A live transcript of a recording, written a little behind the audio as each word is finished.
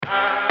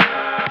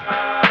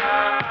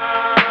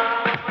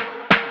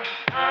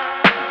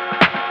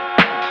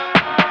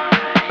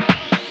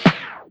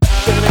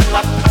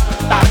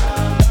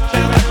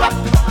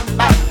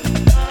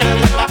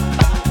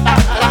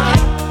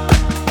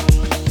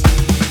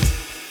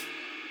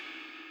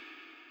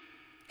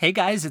Hey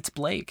guys, it's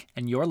Blake,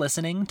 and you're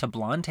listening to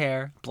Blonde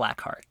Hair,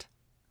 Black Heart.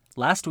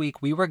 Last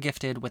week, we were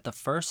gifted with the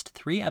first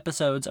 3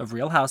 episodes of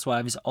Real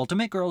Housewives'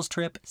 Ultimate Girls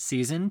Trip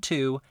Season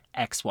 2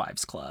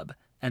 Ex-Wives Club.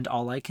 And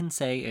all I can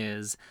say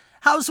is,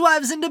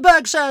 Housewives into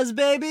Berkshires,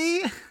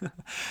 baby!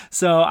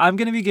 So I'm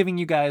going to be giving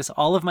you guys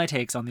all of my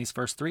takes on these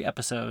first 3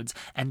 episodes,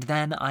 and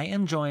then I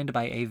am joined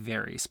by a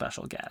very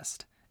special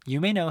guest. You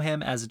may know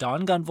him as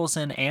Don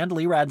Gunvalson and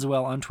Lee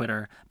Radziwill on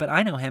Twitter, but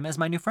I know him as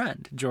my new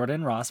friend,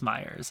 Jordan Ross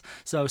Myers.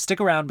 So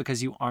stick around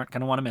because you aren't going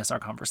to want to miss our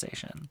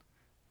conversation.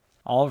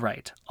 All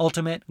right,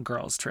 Ultimate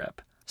Girls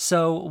Trip.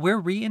 So we're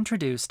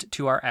reintroduced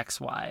to our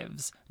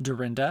ex-wives,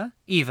 Dorinda,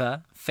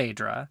 Eva,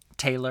 Phaedra,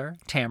 Taylor,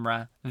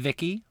 Tamra,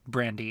 Vicky,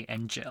 Brandi,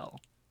 and Jill.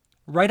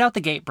 Right out the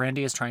gate,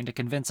 Brandi is trying to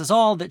convince us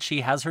all that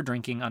she has her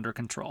drinking under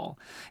control.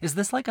 Is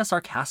this like a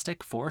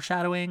sarcastic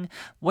foreshadowing?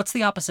 What's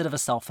the opposite of a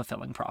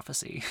self-fulfilling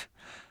prophecy?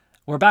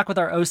 We're back with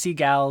our OC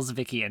gals,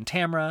 Vicky and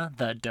Tamra,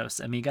 the Dos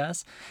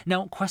Amigas.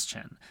 Now,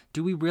 question.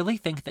 Do we really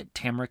think that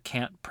Tamra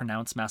can't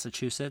pronounce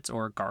Massachusetts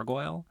or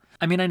gargoyle?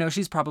 I mean, I know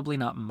she's probably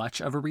not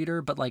much of a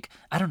reader, but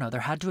I don't know,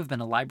 there had to have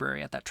been a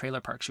library at that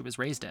trailer park she was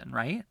raised in,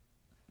 right?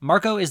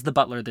 Marco is the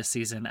butler this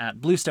season at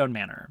Bluestone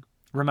Manor.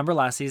 Remember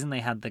last season they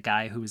had the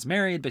guy who was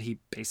married, but he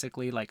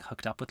basically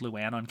hooked up with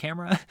Luann on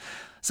camera?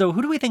 So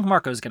who do we think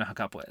Marco's going to hook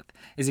up with?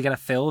 Is he going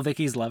to fill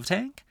Vicky's love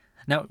tank?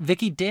 Now,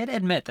 Vicky did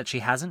admit that she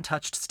hasn't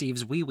touched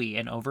Steve's wee-wee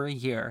in over a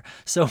year,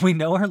 so we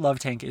know her love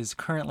tank is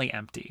currently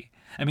empty.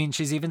 I mean,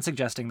 she's even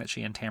suggesting that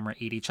she and Tamra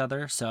eat each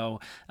other,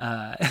 so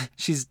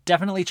she's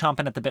definitely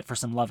chomping at the bit for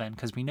some lovin',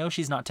 because we know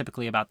she's not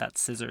typically about that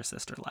scissor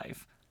sister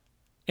life.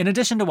 In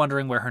addition to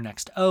wondering where her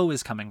next O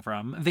is coming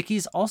from,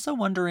 Vicky's also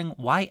wondering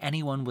why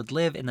anyone would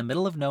live in the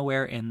middle of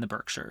nowhere in the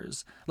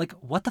Berkshires.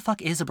 What the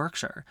fuck is a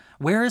Berkshire?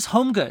 Where is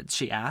Home Goods,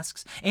 she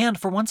asks. And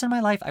for once in my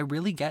life, I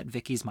really get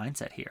Vicky's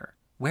mindset here.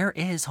 Where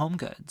is Home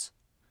Goods?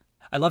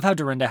 I love how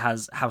Dorinda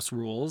has house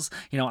rules.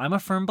 I'm a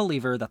firm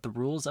believer that the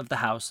rules of the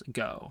house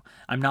go.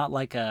 I'm not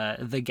like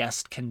the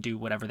guest can do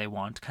whatever they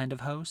want kind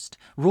of host.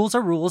 Rules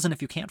are rules, and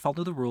if you can't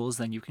follow the rules,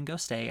 then you can go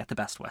stay at the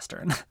Best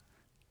Western.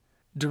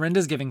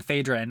 Dorinda's giving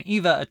Phaedra and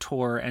Eva a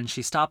tour, and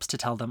she stops to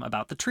tell them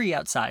about the tree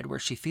outside where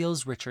she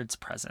feels Richard's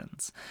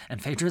presence.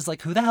 And Phaedra's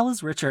like, who the hell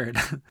is Richard?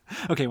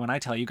 Okay, when I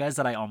tell you guys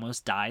that I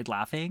almost died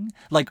laughing,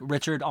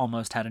 Richard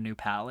almost had a new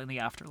pal in the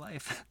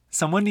afterlife.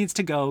 Someone needs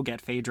to go get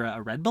Phaedra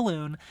a red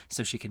balloon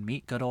so she can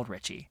meet good old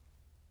Richie.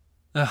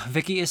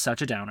 Vicky is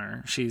such a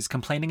downer. She's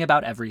complaining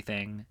about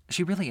everything.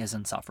 She really is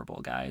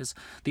insufferable, guys.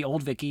 The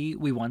old Vicky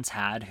we once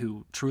had,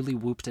 who truly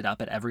whooped it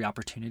up at every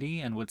opportunity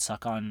and would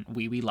suck on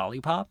wee-wee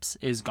lollipops,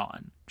 is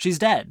gone. She's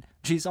dead.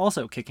 She's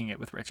also kicking it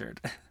with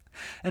Richard.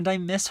 And I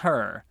miss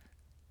her.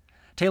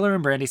 Taylor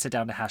and Brandi sit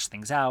down to hash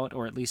things out,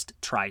 or at least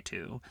try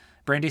to.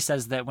 Brandi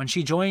says that when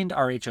she joined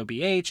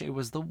RHOBH, it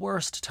was the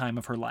worst time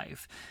of her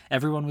life.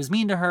 Everyone was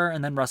mean to her,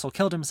 and then Russell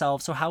killed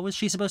himself, so how was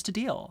she supposed to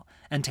deal?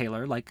 And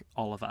Taylor, like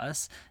all of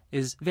us,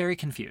 is very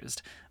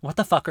confused. What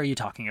the fuck are you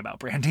talking about,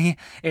 Brandi?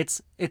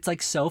 It's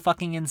so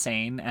fucking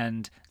insane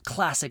and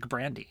classic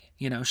Brandi.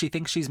 She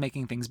thinks she's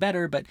making things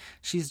better, but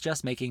she's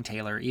just making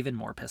Taylor even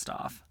more pissed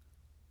off.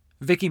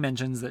 Vicky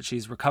mentions that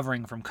she's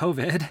recovering from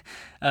COVID.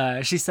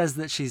 She says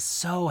that she's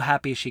so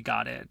happy she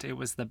got it. It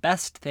was the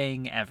best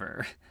thing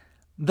ever.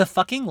 The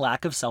fucking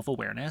lack of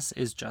self-awareness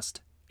is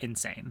just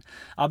insane.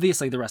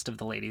 Obviously, the rest of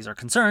the ladies are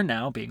concerned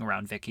now, being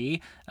around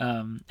Vicky.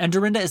 And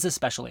Dorinda is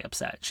especially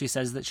upset. She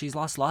says that she's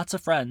lost lots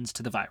of friends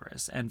to the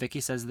virus. And Vicky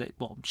says that,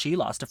 she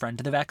lost a friend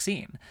to the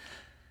vaccine.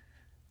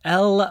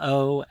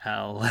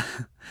 LOL.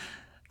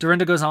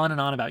 Dorinda goes on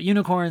and on about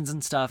unicorns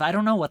and stuff. I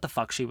don't know what the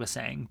fuck she was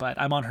saying,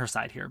 but I'm on her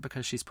side here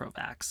because she's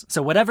pro-vax.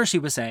 So whatever she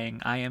was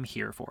saying, I am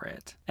here for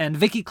it. And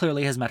Vicky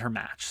clearly has met her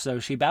match, so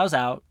she bows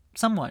out,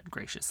 somewhat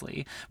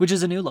graciously, which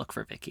is a new look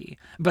for Vicky.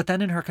 But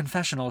then in her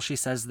confessional, she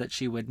says that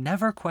she would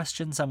never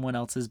question someone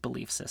else's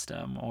belief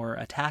system or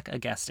attack a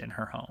guest in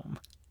her home.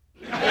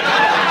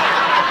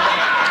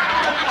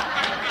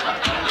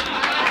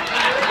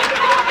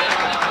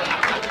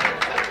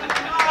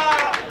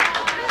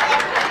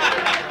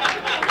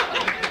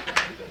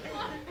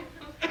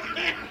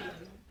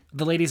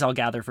 The ladies all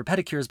gather for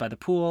pedicures by the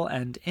pool,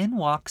 and in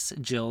walks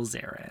Jill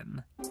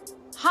Zarin.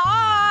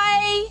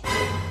 Hi!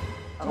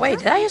 Wait,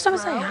 did I hear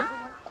someone say huh?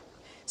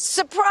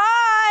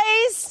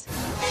 Surprise!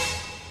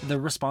 The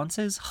response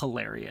is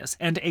hilarious,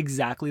 and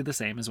exactly the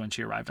same as when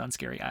she arrived on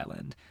Scary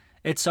Island.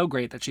 It's so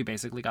great that she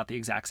basically got the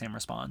exact same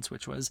response,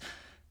 which was,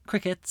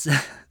 crickets.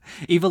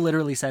 Eva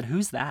literally said,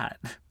 who's that?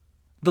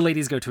 The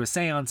ladies go to a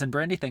seance, and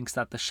Brandi thinks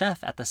that the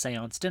chef at the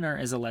seance dinner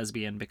is a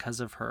lesbian because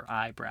of her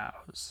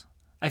eyebrows.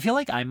 I feel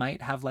like I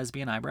might have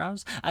lesbian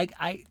eyebrows.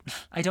 I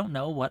don't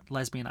know what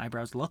lesbian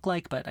eyebrows look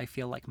like, but I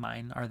feel like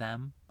mine are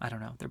them. I don't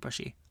know, they're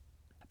bushy.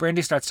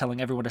 Brandi starts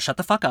telling everyone to shut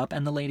the fuck up,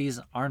 and the ladies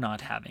are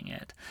not having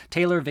it.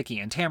 Taylor, Vicky,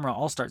 and Tamra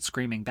all start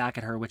screaming back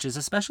at her, which is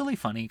especially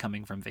funny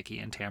coming from Vicky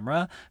and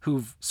Tamra,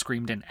 who've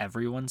screamed in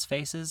everyone's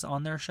faces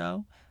on their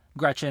show.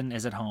 Gretchen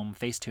is at home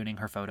face-tuning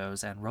her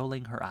photos and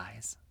rolling her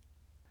eyes.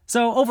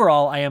 So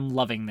overall, I am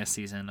loving this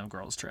season of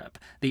Girls Trip.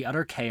 The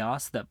utter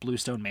chaos that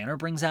Bluestone Manor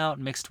brings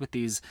out, mixed with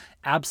these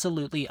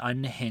absolutely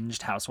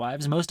unhinged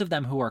housewives, most of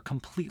them who are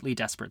completely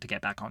desperate to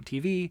get back on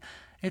TV,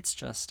 it's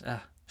just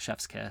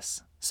chef's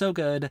kiss. So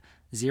good,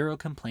 zero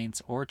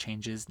complaints or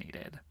changes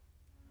needed.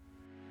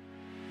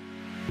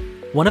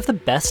 One of the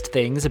best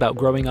things about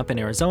growing up in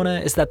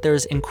Arizona is that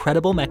there's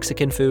incredible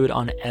Mexican food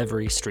on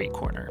every street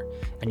corner.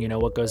 And you know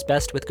what goes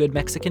best with good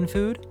Mexican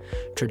food?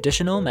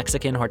 Traditional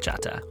Mexican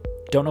horchata.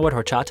 Don't know what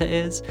horchata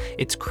is?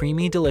 It's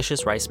creamy,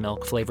 delicious rice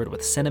milk flavored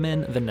with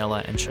cinnamon,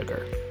 vanilla, and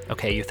sugar.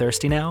 Okay, you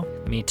thirsty now?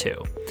 Me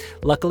too.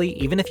 Luckily,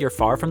 even if you're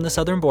far from the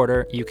southern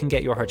border, you can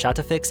get your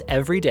horchata fix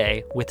every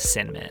day with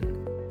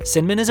Cinnamon.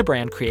 Cinnamon is a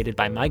brand created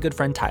by my good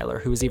friend Tyler,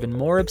 who is even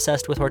more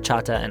obsessed with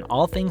horchata and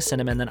all things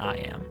cinnamon than I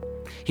am.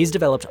 He's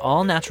developed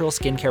all-natural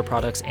skincare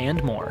products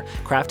and more,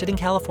 crafted in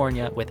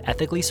California with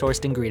ethically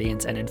sourced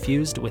ingredients and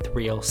infused with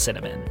real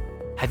cinnamon.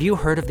 Have you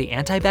heard of the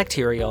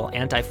antibacterial,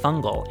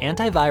 antifungal,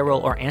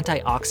 antiviral, or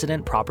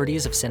antioxidant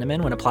properties of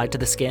cinnamon when applied to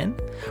the skin?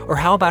 Or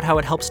how about how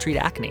it helps treat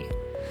acne?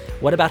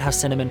 What about how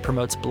cinnamon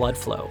promotes blood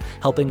flow,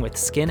 helping with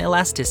skin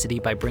elasticity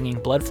by bringing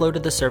blood flow to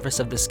the surface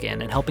of the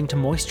skin and helping to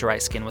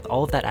moisturize skin with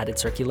all of that added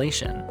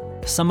circulation?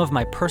 Some of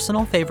my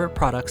personal favorite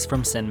products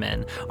from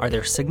Cinnamon are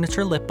their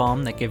signature lip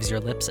balm that gives your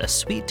lips a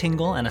sweet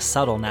tingle and a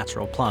subtle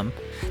natural plump,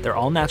 their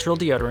all-natural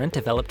deodorant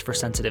developed for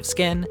sensitive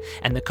skin,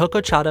 and the Coco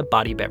Chata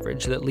body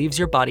beverage that leaves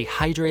your body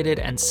hydrated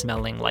and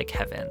smelling like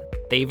heaven.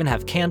 They even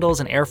have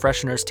candles and air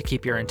fresheners to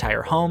keep your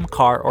entire home,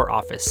 car, or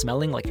office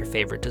smelling like your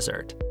favorite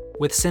dessert.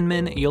 With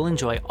Cinnamon, you'll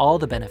enjoy all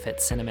the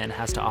benefits cinnamon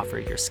has to offer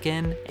your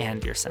skin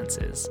and your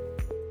senses.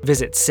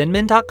 Visit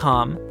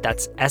cinnamon.com,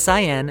 that's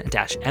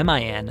sin-min.com,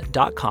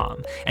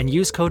 and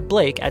use code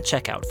Blake at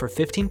checkout for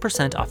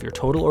 15% off your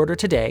total order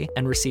today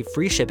and receive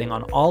free shipping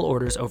on all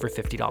orders over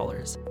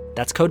 $50.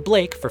 That's code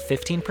Blake for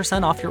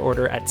 15% off your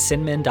order at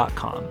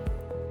cinnamon.com.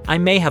 I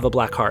may have a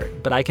black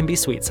heart, but I can be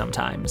sweet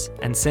sometimes,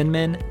 and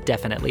Cinnamon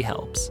definitely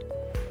helps.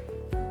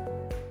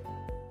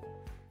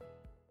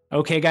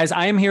 Okay, guys,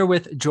 I am here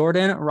with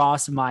Jordan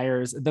Ross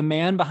Myers, the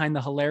man behind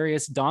the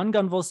hilarious Dawn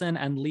Gunvalson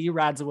and Lee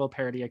Radziwill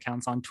parody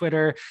accounts on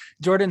Twitter.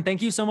 Jordan,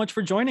 thank you so much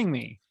for joining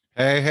me.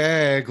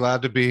 Hey,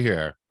 glad to be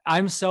here.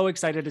 I'm so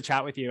excited to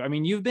chat with you. I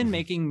mean, you've been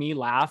making me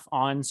laugh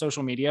on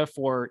social media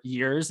for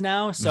years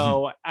now,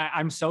 so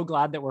I'm so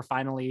glad that we're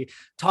finally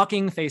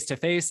talking face to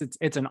face.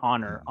 It's an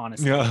honor,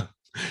 honestly. Yeah.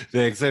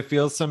 Thanks. I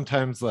feel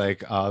sometimes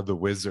like the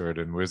Wizard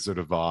and Wizard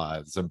of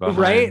Oz, and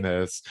behind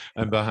this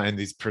and behind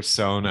these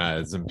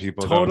personas, and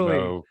people don't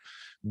know.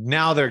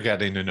 Now they're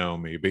getting to know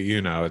me, but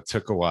it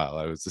took a while.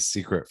 I was a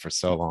secret for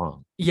so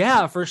long.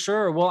 Yeah, for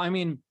sure. Well, I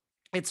mean,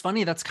 it's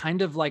funny. That's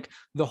kind of like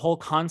the whole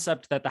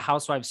concept that the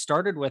Housewives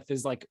started with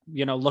is like,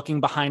 looking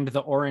behind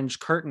the orange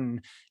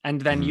curtain, and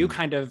then you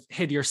kind of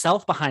hid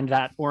yourself behind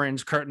that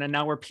orange curtain, and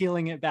now we're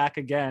peeling it back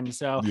again.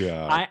 So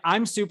yeah,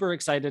 I'm super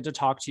excited to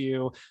talk to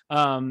you.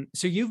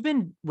 So you've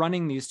been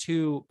running these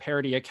two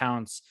parody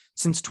accounts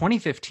since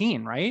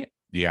 2015, right?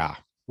 Yeah.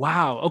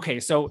 Wow. Okay.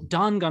 So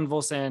Dawn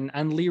Gunvalson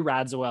and Lee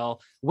Radziwill,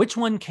 which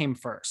one came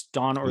first,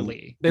 Dawn or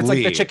Lee? It's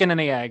like the chicken and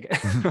the egg.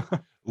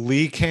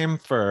 Lee came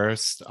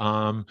first.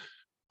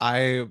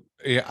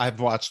 I've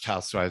watched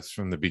Housewives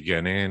from the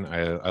beginning.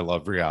 I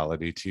love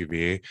reality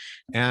TV,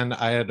 and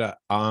I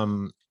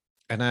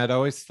had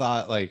always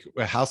thought like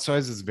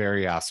Housewives is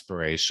very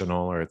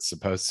aspirational, or it's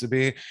supposed to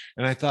be,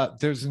 and I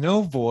thought there's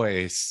no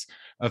voice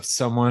of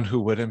someone who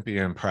wouldn't be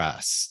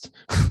impressed.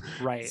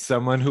 Right.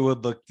 Someone who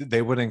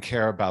they wouldn't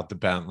care about the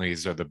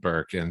Bentleys or the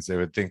Birkins. They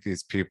would think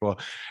these people.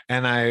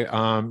 And I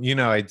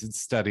did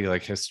study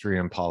like history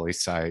and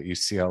poli-sci at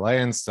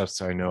UCLA and stuff.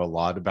 So I know a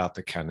lot about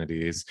the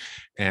Kennedys,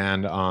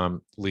 and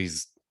Lee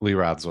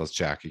Radziwill's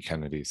Jackie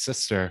Kennedy's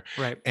sister.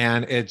 Right.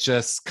 And it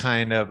just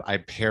kind of, I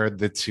paired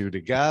the two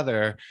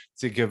together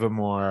to give a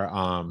more,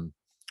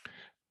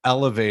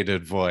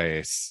 elevated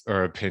voice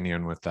or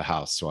opinion with the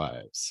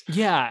Housewives.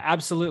 Yeah,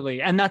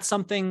 absolutely. And that's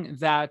something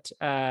that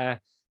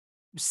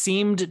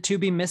seemed to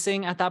be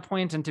missing at that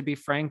point. And to be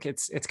frank,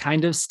 it's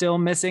kind of still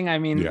missing. I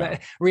mean,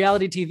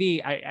 reality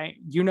TV, I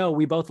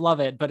we both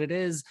love it, but it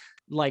is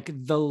like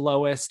the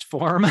lowest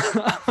form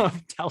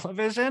of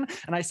television.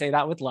 And I say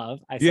that with love.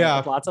 I say it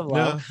with lots of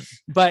love. Yeah.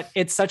 But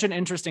it's such an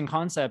interesting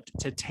concept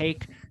to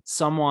take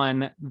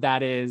someone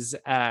that is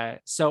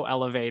so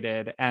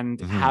elevated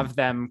and have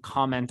them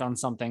comment on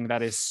something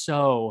that is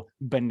so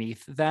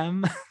beneath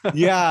them.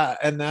 Yeah.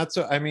 And that's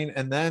what I mean.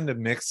 And then to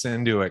mix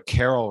into it,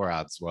 Carol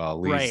Radziwill,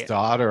 Lee's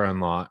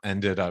daughter-in-law,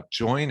 ended up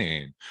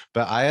joining.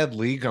 But I had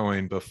Lee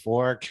going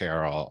before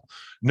Carol.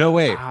 No,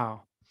 wait.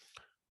 Wow.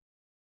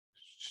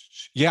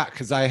 Yeah,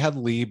 because I had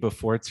Lee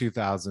before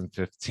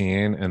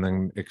 2015, and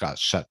then it got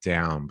shut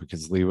down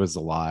because Lee was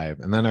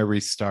alive. And then I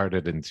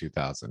restarted in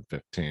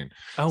 2015.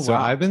 So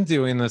I've been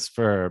doing this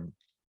for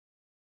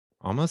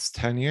almost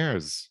 10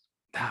 years.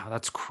 Wow,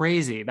 that's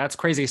crazy. That's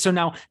crazy. So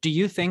now, do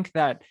you think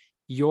that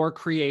your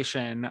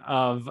creation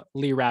of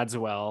Lee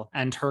Radziwill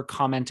and her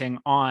commenting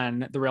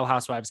on The Real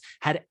Housewives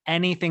had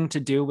anything to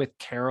do with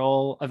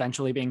Carol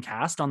eventually being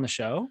cast on the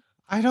show?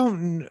 I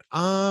don't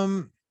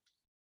I'm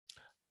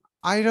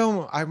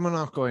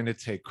not going to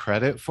take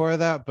credit for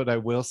that, but I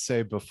will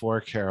say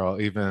before Carol,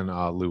 even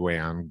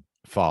Luann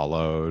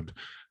followed.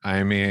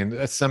 I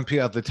mean, some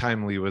people at the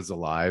time Lee was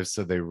alive,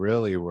 so they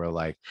really were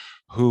like,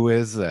 who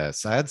is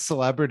this? I had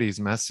celebrities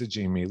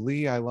messaging me,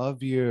 Lee, I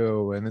love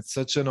you, and it's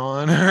such an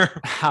honor.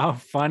 How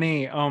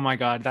funny. Oh my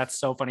God, that's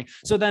so funny.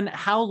 So then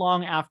how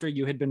long after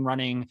you had been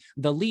running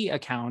the Lee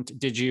account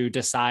did you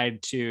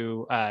decide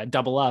to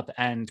double up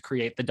and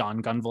create the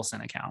Don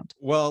Gunvalson account?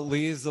 Well,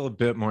 Lee's a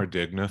bit more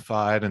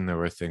dignified, and there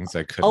were things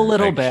A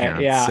little I bit,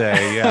 can't yeah.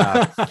 say.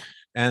 Yeah.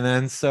 And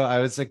then so I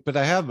was like, but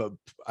I have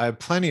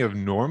plenty of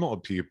normal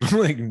people,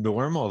 like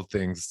normal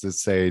things to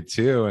say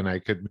too. And I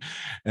could,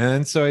 and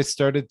then so I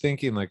started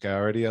thinking, like, I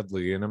already had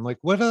Lee, and I'm like,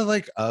 what are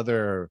like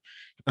other,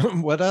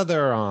 what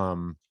other,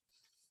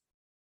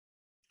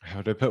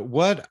 how to put,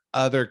 what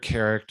other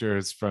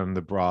characters from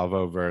the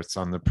Bravo verse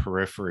on the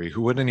periphery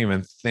who wouldn't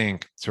even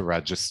think to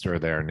register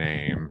their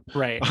name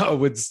Right.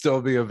 would still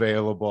be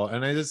available?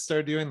 And I just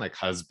started doing like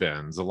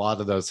husbands. A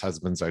lot of those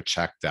husbands are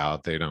checked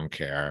out, they don't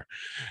care.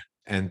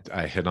 And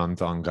I hit on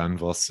Don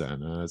Gunvalson,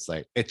 and I was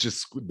like, it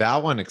just,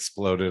 that one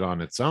exploded on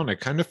its own. I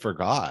kind of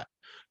forgot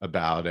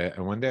about it,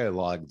 and one day I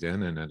logged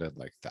in and it had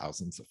like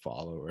thousands of Oh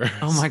followers.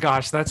 my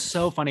gosh, that's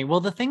so funny.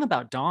 Well, the thing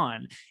about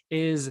Don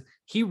is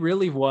he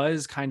really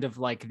was kind of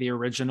like the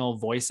original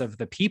voice of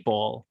the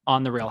people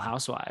on the Real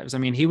Housewives. I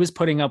mean, he was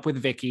putting up with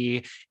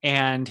Vicky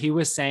and he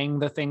was saying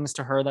the things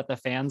to her that the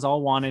fans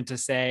all wanted to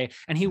say.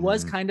 And he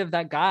was Mhm. kind of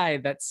that guy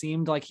that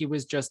seemed like he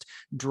was just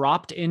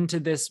dropped into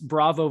this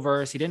Bravo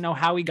verse. He didn't know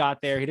how he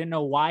got there. He didn't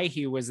know why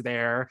he was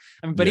there.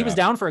 I mean, but he was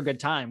Yeah. down for a good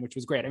time, which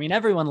was great. I mean,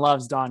 everyone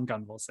loves Don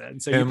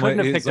Gunvalson. So you And what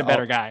couldn't have is picked a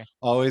better guy.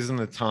 always in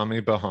the Tommy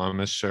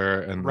Bahama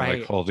shirt and like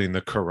Right. holding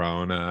the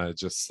Corona,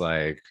 just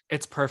like,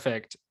 It's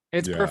perfect.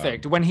 It's yeah.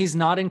 perfect. When he's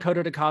not in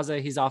Coto de Casa,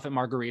 he's off at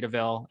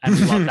Margaritaville, and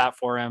we love that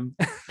for him.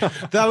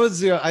 That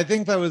was, yeah, I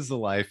think that was the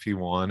life he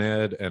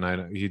wanted,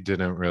 and he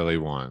didn't really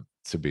want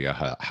to be a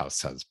house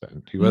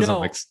husband. He wasn't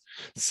like No,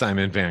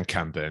 Simon Van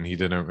Kempen. He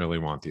didn't really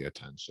want the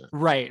attention.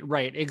 right,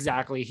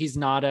 exactly. He's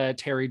not a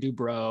Terry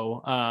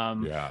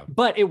Dubrow. Yeah.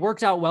 But it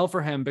worked out well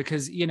for him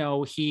because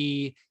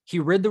he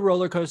rid the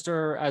roller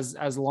coaster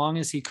as long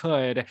as he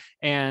could,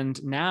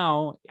 and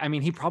now, I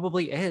mean, he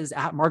probably is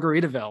at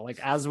Margaritaville, like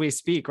as we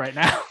speak right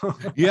now.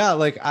 Yeah,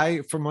 like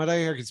from what I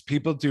hear, because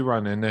people do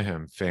run into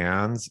him,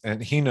 fans,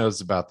 and he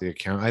knows about the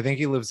account. I think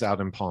he lives out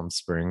in Palm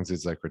Springs.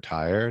 He's like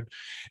retired,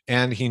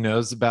 and he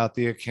knows about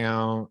the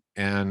account.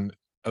 And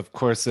of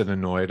course, it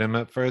annoyed him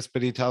at first,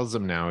 but he tells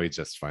them now he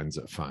just finds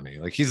it funny.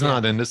 Like he's Yeah.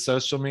 not into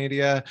social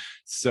media,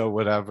 so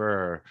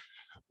whatever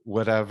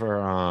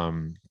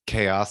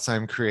chaos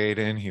I'm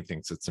creating, he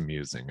thinks it's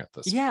amusing at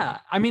this Yeah,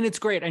 point. I mean, it's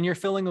great, and you're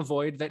filling a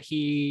void that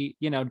he,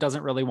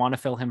 doesn't really want to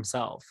fill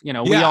himself.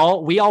 Yeah,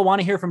 We all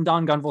want to hear from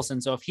Don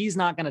Gunvalson. So if he's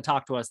not going to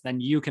talk to us,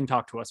 then you can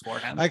talk to us for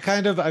him. I'm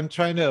trying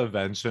to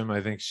avenge him.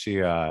 I think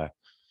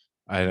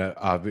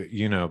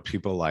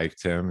people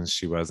liked him and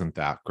she wasn't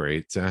that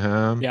great to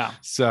him. Yeah.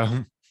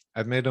 So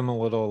I've made him a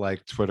little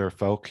like Twitter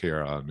folk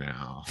hero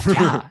now.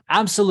 Yeah,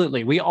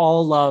 absolutely. We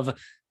all love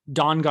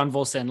Don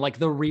Gunvalson, like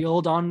the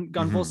real Don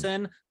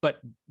Gunvalson,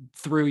 but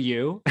through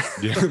you.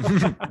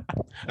 Yeah.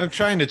 I'm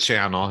trying to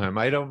channel him.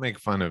 I don't make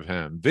fun of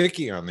him.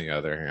 Vicky, on the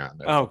other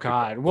hand. Oh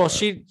God. Well,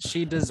 she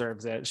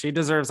deserves it. She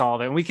deserves all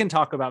of it. And we can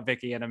talk about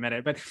Vicky in a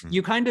minute, but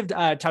you kind of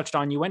touched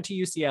on, you went to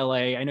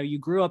UCLA. I know you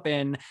grew up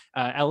in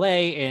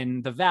LA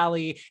in the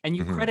Valley, and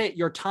you credit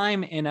your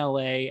time in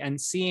LA and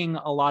seeing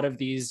a lot of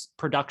these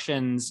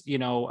productions,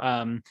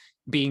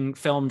 being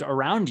filmed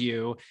around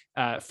you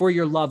for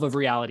your love of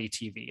reality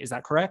TV. Is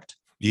that correct?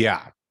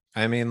 Yeah.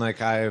 I mean,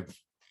 like as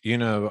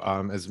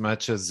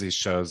much as these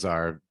shows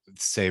are,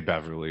 say,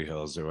 Beverly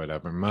Hills or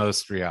whatever,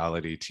 most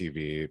reality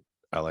TV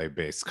LA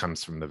based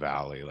comes from the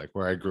Valley, like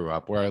where I grew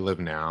up, where I live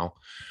now.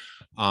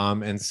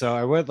 And so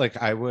I would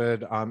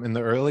in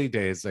the early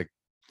days, like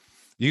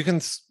you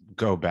can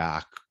go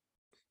back.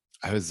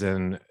 I was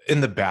in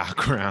the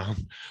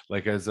background,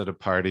 like I was at a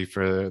party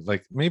for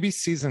like maybe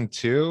season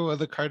 2 of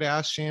the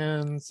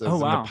Kardashians. I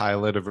was in the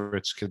pilot of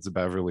Rich Kids of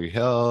Beverly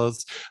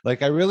Hills.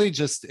 Like I really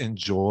just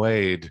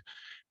enjoyed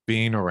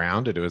being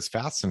around it. It was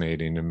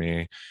fascinating to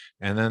me.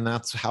 And then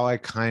that's how I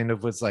kind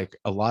of was like,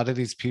 a lot of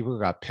these people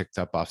got picked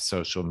up off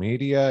social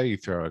media. You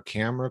throw a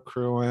camera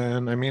crew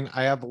in. I mean,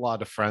 I have a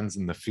lot of friends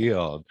in the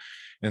field.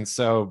 And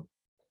so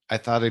I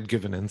thought I'd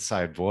give an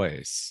inside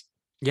voice.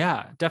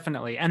 Yeah,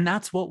 definitely. And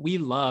that's what we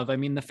love. I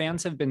mean, the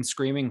fans have been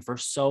screaming for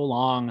so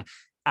long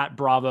at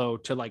Bravo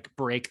to like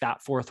break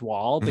that fourth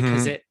wall,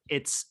 because it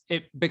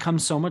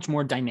becomes so much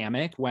more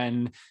dynamic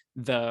when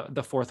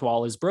the fourth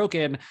wall is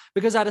broken,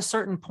 because at a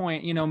certain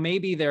point,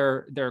 maybe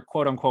they're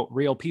quote unquote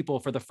real people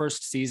for the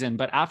first season,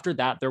 but after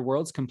that their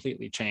worlds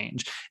completely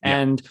change.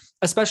 And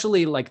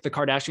especially like the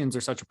Kardashians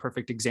are such a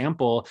perfect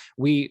example.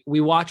 We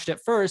watched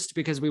at first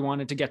because we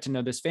wanted to get to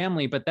know this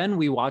family, but then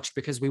we watched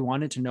because we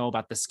wanted to know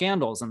about the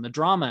scandals and the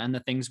drama and the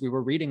things we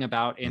were reading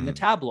about in the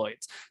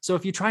tabloids. So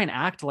if you try and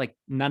act like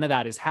none of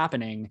that is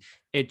happening,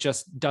 it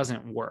just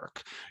doesn't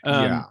work.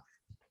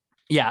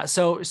 Yeah,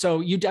 so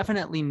you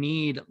definitely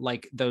need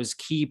like those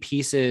key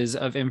pieces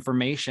of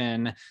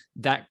information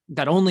that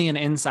only an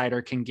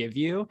insider can give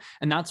you.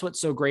 And that's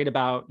what's so great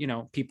about,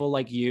 people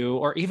like you,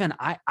 or even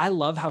I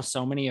love how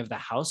so many of the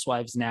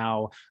housewives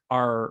now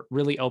are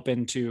really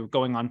open to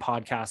going on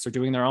podcasts or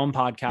doing their own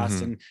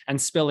podcasts Mhm.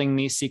 and spilling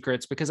these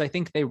secrets, because I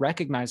think they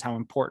recognize how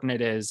important it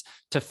is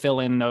to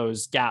fill in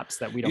those gaps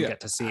that we don't Yeah, get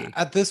to see.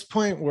 at this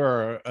point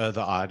where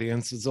the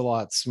audience is a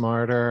lot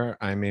smarter,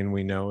 I mean,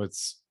 we know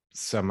it's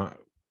some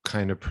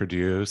kind of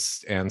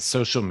produced, and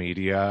social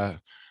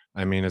media,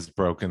 I mean, has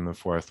broken the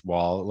fourth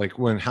wall. Like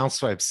when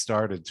Housewives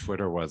started,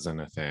 Twitter wasn't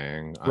a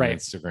thing, Right.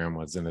 Instagram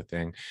wasn't a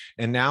thing.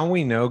 And now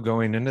we know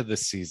going into the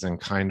season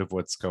kind of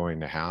what's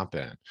going to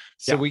happen.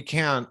 So Yeah. we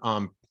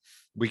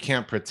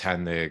can't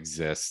pretend they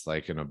exist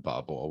like in a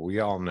bubble.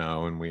 We all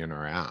know and we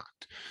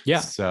interact.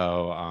 Yeah.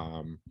 So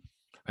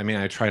I mean,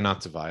 I try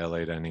not to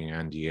violate any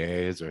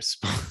NDAs or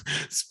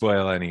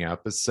spoil any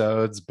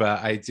episodes,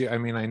 but I do. I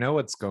mean, I know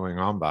what's going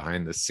on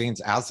behind the scenes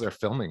as they're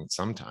filming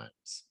sometimes.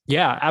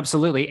 Yeah,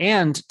 absolutely.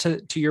 And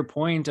to your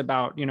point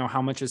about,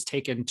 how much is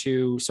taken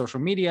to social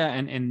media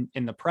and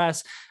in the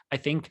press, I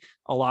think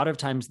a lot of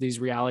times these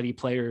reality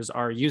players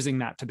are using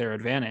that to their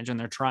advantage, and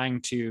they're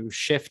trying to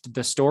shift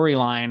the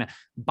storyline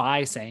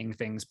by saying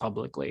things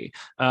publicly.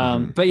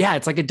 Mhm. But yeah,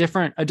 it's like a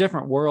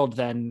different world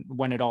than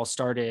when it all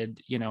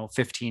started,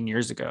 15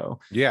 years ago.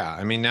 Yeah,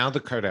 I mean, now the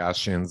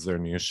Kardashians, their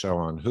new show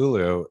on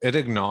Hulu,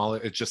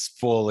 it just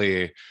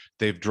fully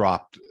they've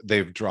dropped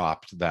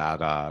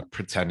that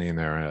pretending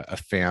they're a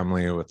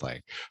family with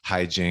like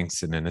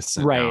hijinks and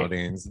innocent Right.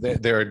 outings.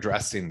 They're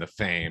addressing the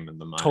fame and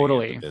the money and the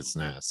Totally.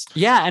 business.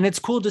 Yeah, and it's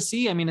cool to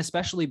see. I mean,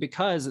 especially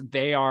because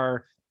they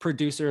are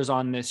producers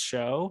on this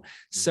show,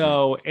 Mhm.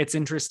 so it's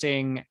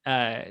interesting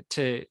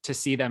to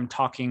see them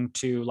talking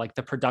to like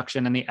the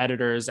production and the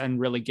editors and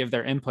really give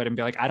their input and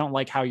be like, I don't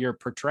like how you're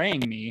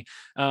portraying me,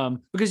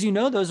 because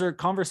those are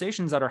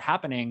conversations that are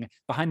happening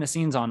behind the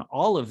scenes on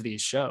all of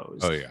these shows.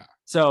 Oh yeah.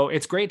 So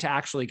it's great to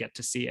actually get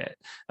to see it.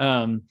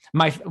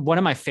 My one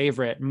of my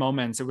favorite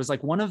moments. It was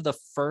like one of the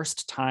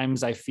first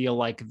times I feel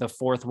like the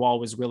fourth wall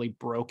was really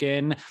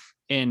broken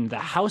in the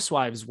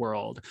housewives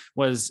world,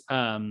 was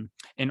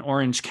in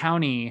Orange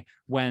County,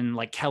 when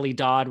like Kelly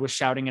Dodd was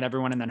shouting at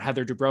everyone, and then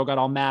Heather Dubrow got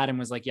all mad and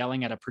was like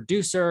yelling at a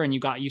producer, and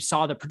you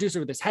saw the producer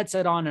with his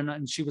headset on,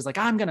 and she was like,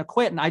 I'm gonna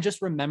quit. And I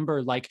just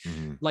remember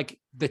Mhm. like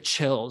the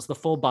chills, the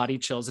full body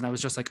chills, and I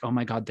was just like, oh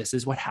my god, this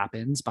is what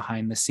happens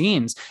behind the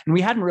scenes. And we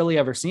hadn't really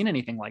ever seen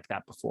anything like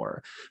that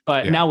before.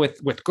 But Yeah. now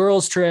with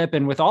Girls Trip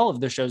and with all of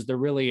the shows, they're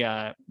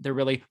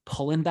really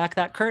pulling back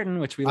that curtain,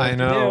 which we I like to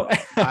do. know.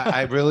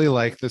 I really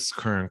like this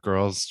current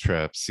Girls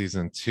Trip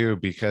season 2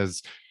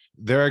 because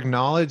they're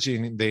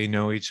acknowledging they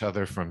know each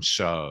other from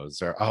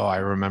shows, or oh, I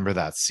remember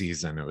that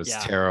season. It was Yeah.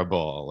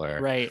 terrible. Or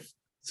Right.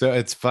 so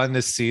it's fun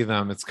to see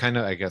them. It's kind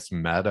of, I guess,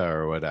 meta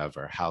or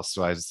whatever.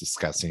 Housewives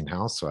discussing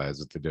housewives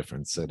with the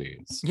different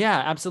cities. Yeah,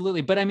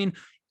 absolutely. But I mean,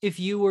 if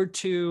you were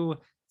to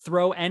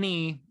throw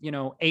any,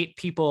 8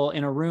 people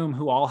in a room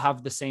who all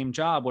have the same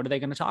job, what are they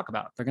going to talk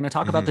about? They're going to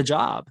talk about the Mhm.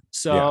 job. Yeah.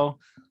 So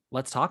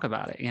let's talk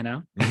about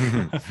it.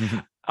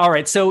 All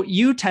right. So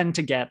you tend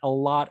to get a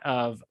lot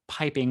of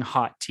piping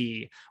hot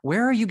tea.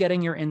 Where are you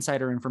getting your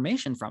insider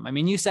information from? I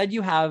mean, you said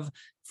you have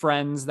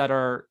friends that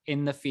are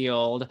in the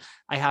field.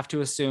 I have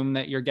to assume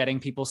that you're getting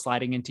people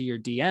sliding into your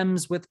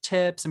DMs with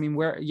tips. I mean,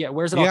 where's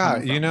it all Yeah,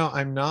 coming from?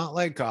 I'm not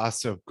like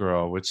Gossip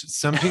Girl, which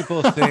some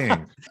people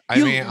think.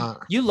 I mean,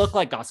 You look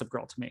like Gossip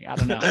Girl to me. I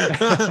don't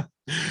know.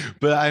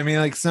 but I mean,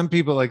 like some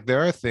people, like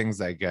there are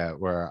things I get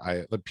where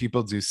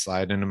people do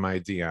slide into my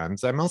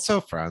DMs. I'm also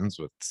friends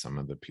with some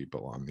of the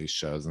people on these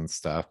shows and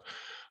stuff.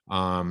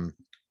 Um,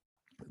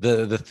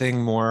 the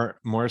thing more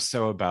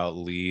so about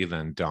Lee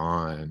than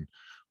Dawn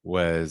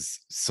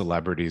was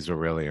celebrities were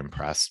really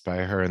impressed by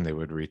her and they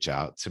would reach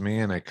out to me,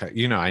 and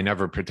I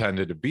never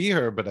pretended to be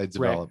her, but I Right.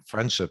 developed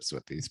friendships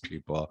with these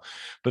people.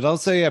 But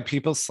also, yeah,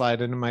 people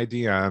slide into my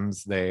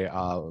DMs.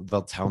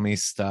 They'll tell me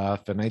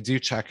stuff and I do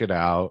check it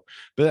out,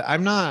 but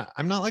I'm not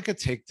like a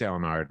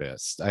takedown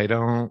artist. I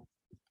don't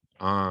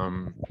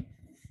um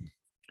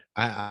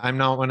I'm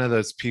not one of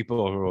those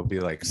people who will be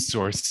like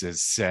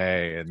sources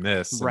say and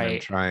this and then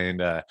Right. trying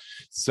to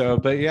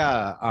but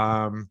yeah,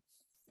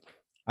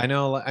 I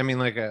know, I mean,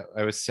 like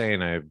I was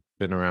saying, I've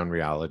been around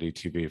reality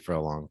TV for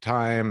a long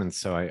time, and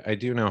so I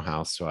do know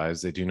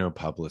housewives, I do know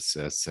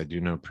publicists, I do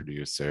know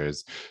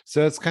producers,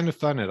 so it's kind of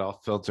fun. It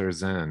all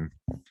filters in.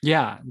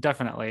 Yeah,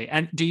 definitely.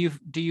 And do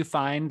you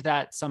find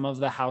that some of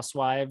the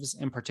housewives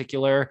in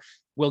particular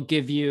will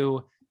give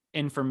you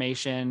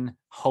information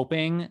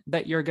hoping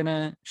that you're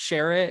gonna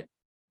share it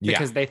Yeah,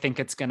 because they think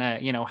it's gonna,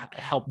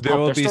 help there help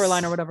will their be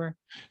storyline or whatever?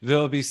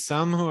 there'll be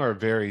some who are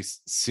very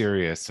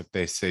serious. If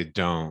they say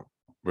don't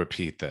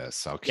repeat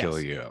this, I'll kill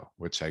Yes. you,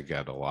 which I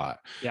get a lot.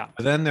 Yeah.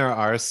 But then there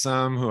are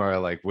some who are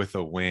like with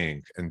a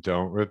wink and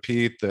don't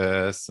repeat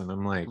this, and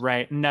I'm like,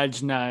 Right.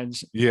 Nudge,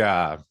 nudge.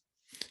 yeah.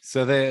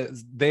 So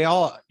they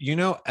all,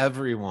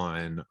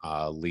 everyone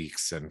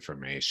leaks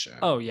information.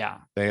 Oh yeah.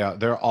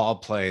 They're all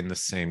playing the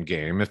same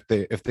game. If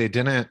they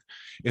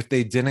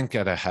didn't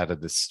get ahead of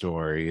the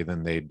story,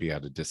 then they'd be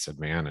at a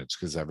disadvantage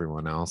because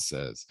everyone else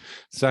is.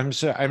 So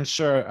I'm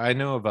sure I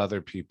know of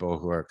other people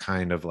who are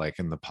kind of like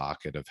in the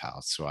pocket of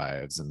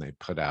housewives, and they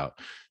put out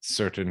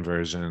certain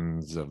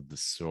versions of the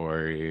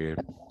story.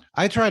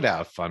 I try to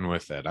have fun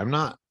with it. I'm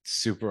not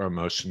super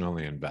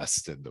emotionally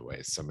invested the way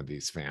some of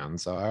these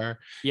fans are,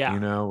 Yeah.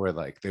 where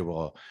like they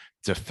will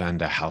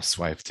defend a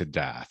housewife to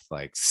death,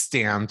 like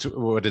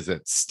what is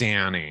it,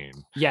 standing.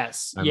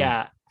 Yes. I'm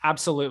Yeah,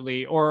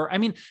 absolutely. Or, I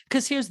mean,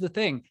 because here's the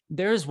thing,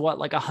 there's what,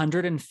 like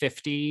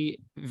 150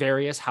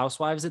 various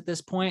housewives at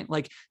this point.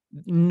 Like,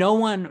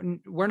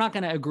 we're not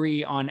going to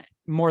agree on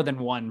more than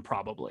one,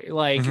 probably.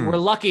 Like, we're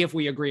Mhm. lucky if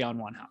we agree on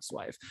one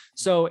housewife.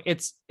 So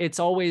it's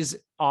always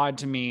odd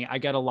to me. I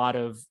get a lot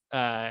of,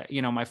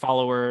 my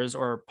followers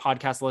or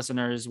podcast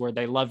listeners where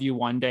they love you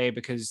one day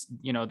because,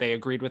 they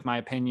agreed with my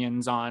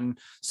opinions on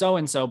so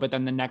and so, but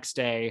then the next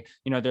day,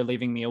 they're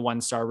leaving me a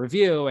 1-star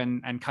review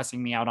and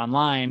cussing me out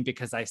online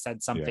because I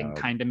said something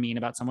Yeah. kind of mean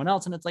about someone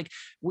else. And it's like,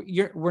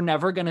 we're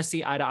never going to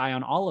see eye to eye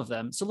on all of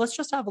them. So let's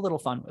just have a little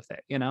fun with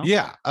it,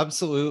 Yeah,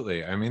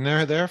 absolutely. I mean,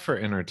 they're there for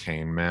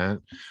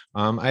entertainment.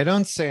 I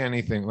don't say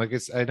anything like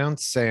I don't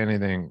say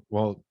anything.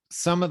 Well,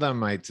 some of them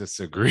might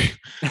disagree.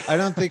 I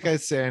don't think I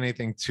say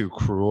anything too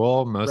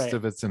cruel. Most Right.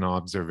 of it's an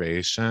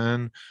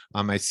observation.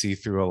 I see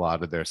through a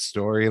lot of their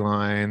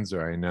storylines,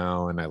 or I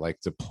know, and I like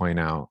to point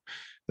out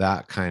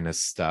that kind of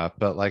stuff.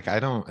 But like, I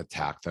don't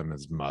attack them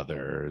as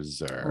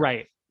mothers or,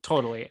 Right.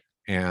 Totally.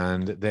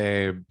 and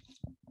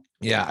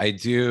yeah, I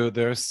do.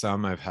 There's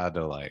some I've had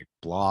to like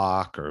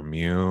block or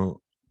mute.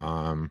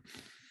 Um,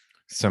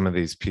 some of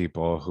these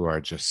people who are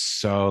just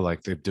so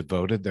like they've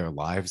devoted their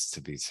lives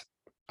to these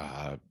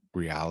uh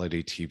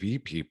reality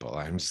TV people.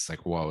 I'm just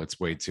like, whoa, it's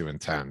way too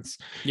intense.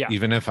 Yeah.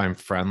 Even if I'm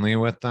friendly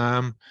with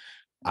them,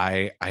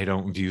 I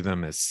don't view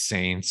them as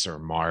saints or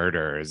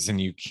martyrs, and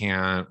you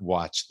can't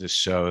watch the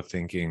show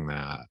thinking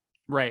that.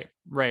 Right.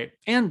 Right.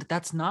 And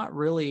that's not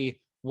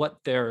really what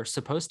they're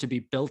supposed to be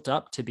built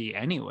up to be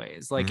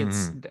anyways. Like,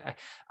 Mhm.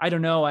 I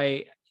don't know.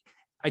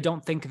 I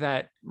don't think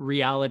that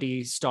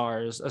reality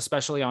stars,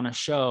 especially on a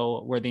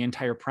show where the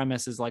entire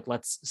premise is like,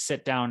 let's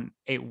sit down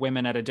 8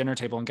 women at a dinner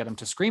table and get them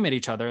to scream at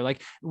each other.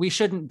 Like, we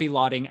shouldn't be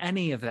lauding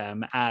any of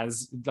them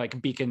as like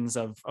beacons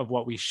of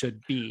what we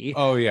should be.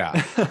 Oh yeah.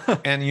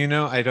 And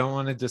I don't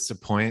want to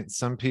disappoint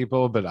some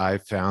people, but I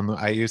found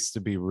I used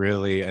to be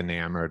really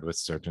enamored with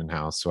certain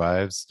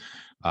housewives.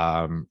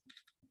 Um,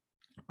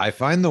 I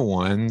find the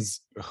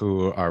ones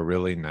who are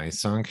really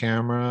nice on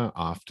camera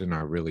often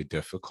are really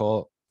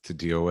difficult to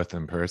deal with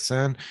in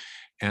person.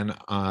 And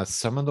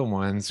some of the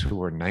ones who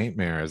were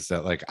nightmares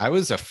that like I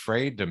was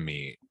afraid to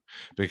meet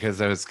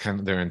because I was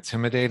they're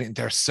intimidating.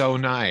 They're so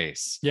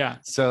nice. Yeah.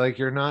 So like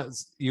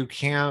you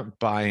can't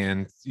buy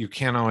in, you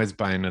can't always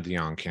buy into the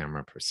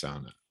on-camera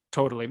persona.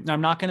 Totally.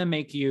 I'm not going to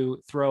make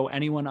you throw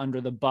anyone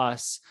under the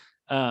bus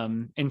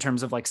in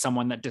terms of like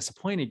someone that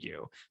disappointed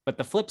you. But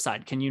the flip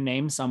side, can you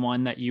name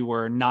someone that you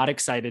were not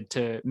excited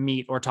to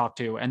meet or talk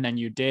to, and then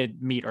you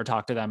did meet or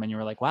talk to them and you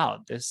were like,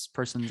 wow, this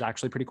person's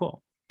actually pretty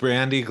cool?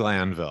 Brandy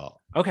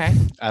Glanville. Okay.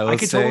 I I will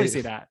could totally say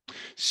see that.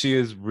 she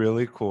is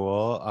really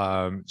cool.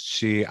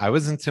 I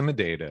was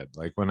intimidated.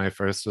 Like when I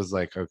first was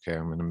like, okay,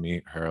 I'm gonna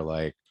meet her,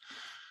 like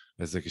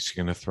I was like, is she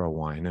gonna throw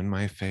wine in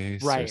my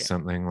face or Right.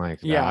 something like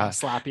Yeah. that?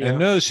 Slap And you.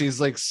 no,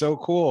 she's like so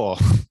cool.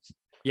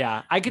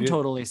 Yeah. I could Yeah.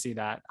 totally see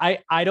that.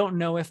 I don't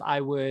know if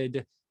I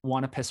would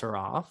want to piss her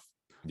off,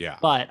 Yeah.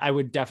 but I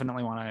would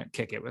definitely want to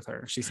kick it with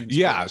her. She seems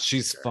Yeah, cool.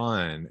 she's Sure.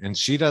 fun and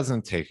she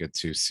doesn't take it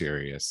too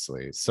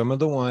seriously. Some of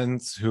the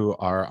ones who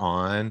are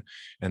on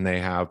and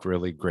they have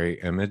really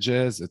great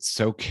images, it's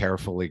so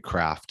carefully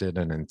crafted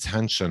and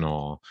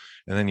intentional.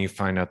 And then you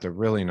find out they're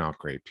really not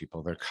great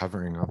people. They're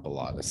covering up a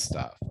lot of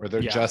stuff, or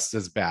they're Yeah. just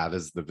as bad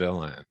as the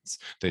villains.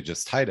 They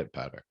just hide it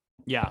better.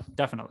 Yeah,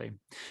 definitely.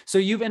 So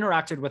you've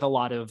interacted with a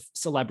lot of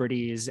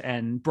celebrities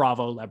and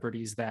Bravo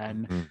celebrities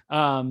then.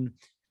 Mhm.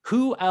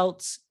 Who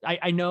else?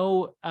 I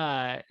know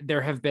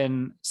there have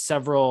been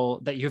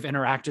several that you've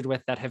interacted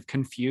with that have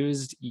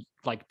confused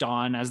like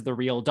Dawn as the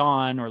real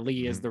Dawn or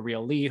Lee as Mhm. the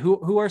real Lee.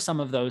 Who are some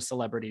of those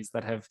celebrities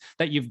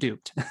that you've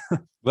duped?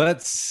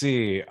 Let's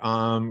see.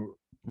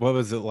 What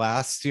was it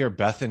last year?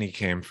 Bethany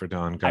came for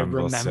Don I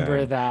remember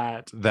Gunvalson.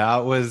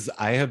 that.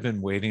 I have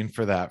been waiting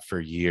for that for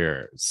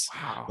years.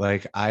 Wow.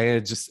 Like I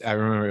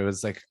remember it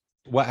was like,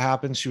 what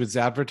happened? She was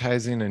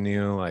advertising a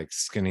new like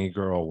skinny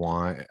girl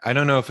wine. I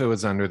don't know if it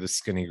was under the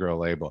skinny girl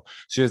label.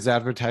 She was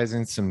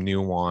advertising some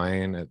new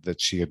wine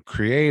that she had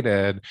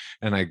created.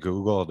 And I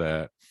Googled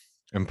it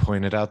and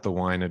pointed out the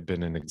wine had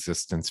been in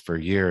existence for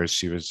years.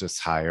 She was just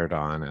hired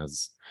on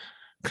as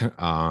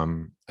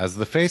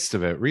the face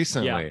of it Yeah.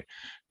 recently.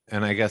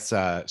 And I guess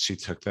she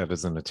took that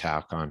as an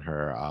attack on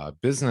her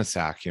business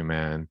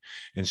acumen,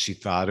 and she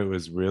thought it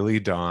was really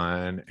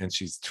done. And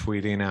she's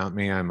tweeting at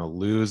me, "I'm a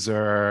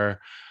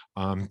loser.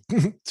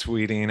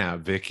 tweeting at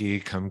Vicky,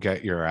 come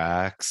get your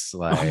ex. Oh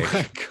Like,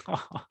 my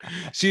God.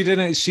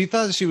 she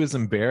thought she was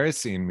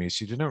embarrassing me.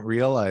 She didn't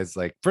realize,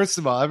 like, first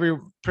of all,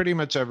 pretty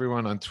much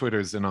everyone on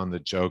Twitter's in on the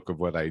joke of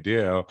what I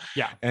do.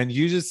 Yeah. And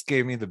you just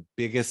gave me the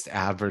biggest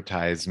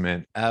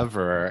advertisement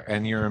ever,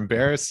 and you're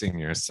embarrassing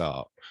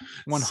yourself.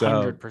 So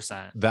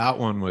 100%. that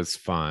one was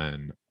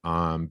fun.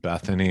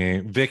 Bethany,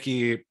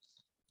 Vicky,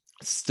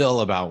 still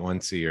about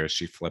once a year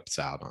she flips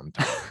out on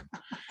Tom.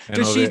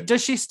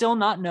 Does she still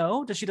not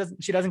know? She doesn't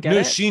get no,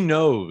 it? she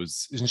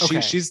knows. And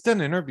Okay. she's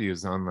done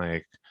interviews on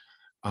like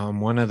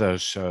one of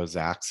those shows,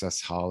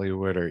 Access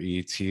Hollywood or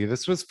ET.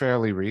 This was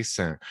fairly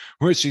recent,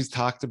 where she's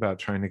talked about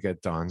trying to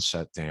get Dawn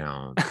shut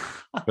down,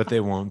 but they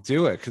won't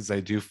do it because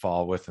I do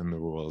fall within the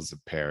rules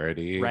of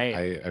parody. Right.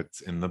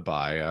 It's in the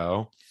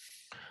bio.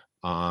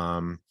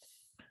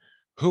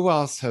 Who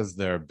else has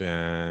there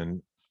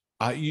been?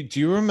 Do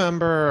you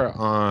remember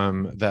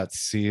that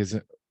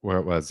season?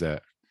 Where was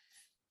it?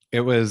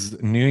 It was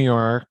New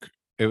York.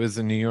 It was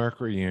a New York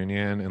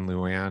reunion, and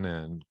Luann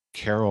and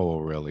Carol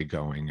were really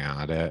going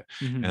at it.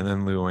 Mhm. And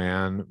then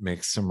Luann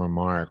makes some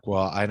remark.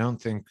 Well, I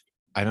don't think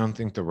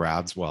the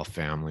Radswell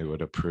family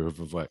would approve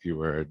of what you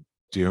were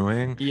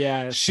doing.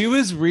 Yeah. She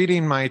was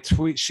reading my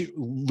tweet.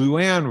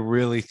 Luann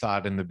really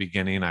thought in the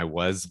beginning I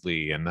was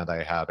Lee and that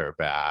I had her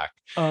back.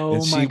 Oh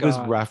and she my was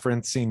God.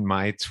 referencing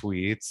my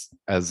tweets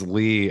as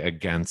Lee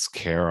against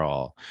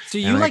Carol. So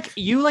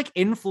you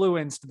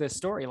influenced this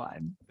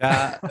storyline.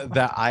 that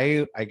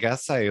I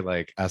guess I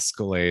like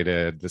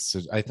escalated this.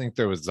 I think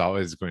there was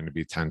always going to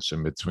be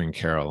tension between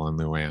Carol and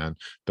Luann,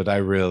 but I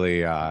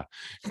really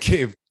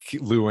gave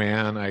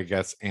Luann, I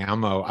guess,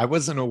 ammo. I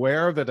wasn't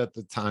aware of it at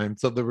the time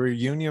till the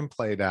reunion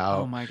played out.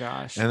 Oh my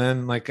gosh. And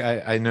then like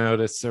I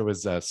noticed there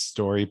was a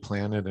story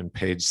planted in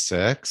page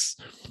 6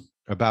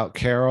 about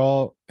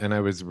Carol, and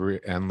and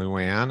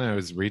Luann. I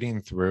was reading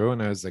through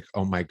and I was like,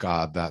 oh my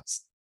God,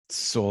 that's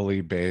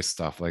solely based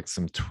off like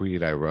some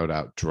tweet I wrote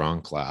out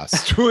drunk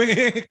last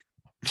week.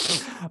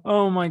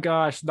 Oh my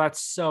gosh,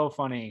 that's so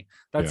funny.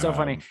 That's so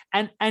funny.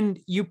 And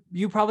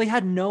you probably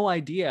had no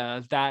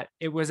idea that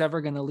it was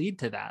ever going to lead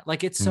to that.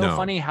 Like, it's so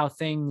funny how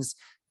things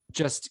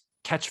just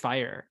catch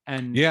fire.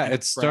 And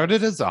it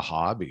started as a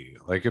hobby.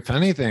 Like, if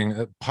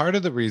anything, part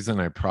of the reason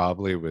I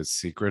probably was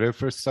secretive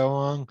for so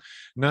long,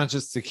 not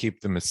just to keep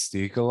the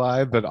mystique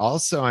alive, but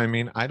also, I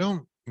mean, I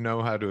don't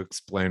know how to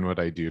explain what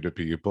I do to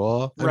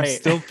people. I'm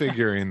still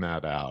figuring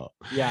that out.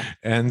 Yeah.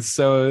 And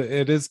so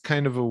it is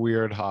kind of a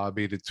weird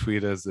hobby to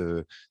tweet as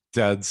a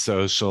dead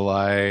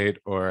socialite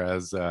or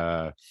as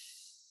a,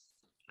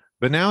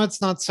 but now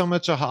it's not so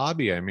much a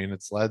hobby. I mean,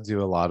 it's led to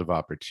a lot of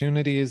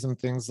opportunities and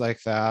things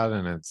like that.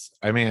 And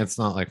it's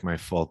not like my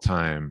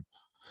full-time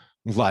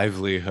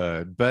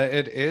livelihood, but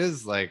it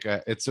is like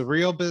it's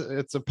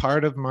a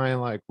part of my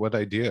like what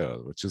I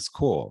do, which is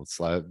cool. It's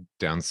led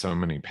down so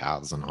many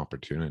paths and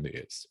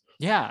opportunities.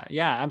 Yeah,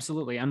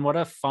 absolutely. And what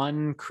a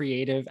fun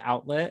creative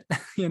outlet,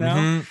 you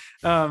know.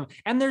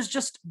 And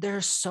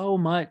there's so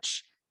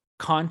much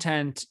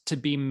content to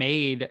be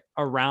made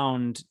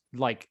around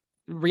like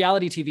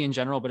reality TV in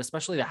general, but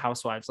especially the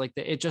housewives. Like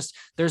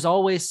there's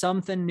always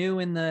something new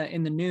in the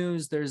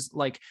news. There's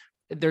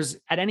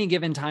at any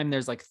given time,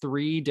 there's like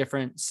 3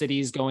 different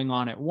cities going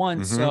on at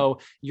once. So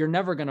you're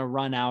never going to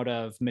run out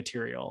of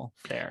material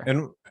there.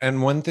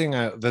 And one thing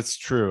that's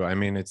true. I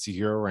mean, it's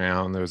year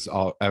round.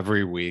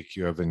 Every week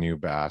you have a new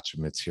batch of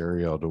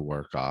material to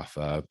work off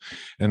of.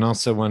 And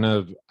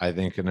also I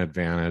think an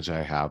advantage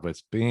I have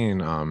with being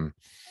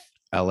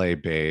LA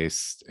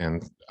based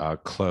and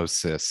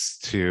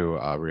closest to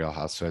Real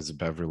Housewives of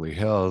Beverly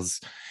Hills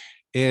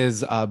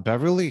is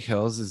Beverly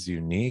Hills is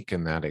unique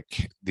in that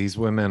these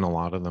women, a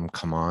lot of them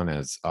come on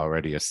as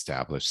already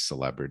established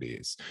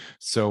celebrities.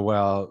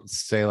 So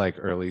say like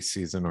early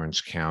season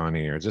Orange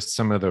County or just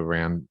some of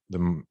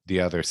the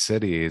other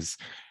cities,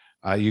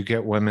 you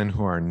get women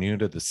who are new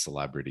to the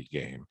celebrity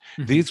game.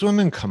 These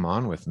women come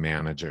on with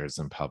managers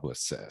and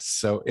publicists.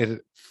 So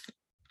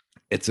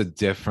it's a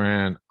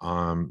different,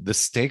 the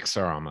stakes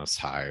are almost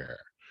higher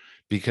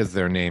because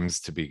they're names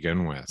to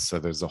begin with. So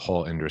there's a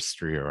whole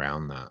industry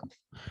around that.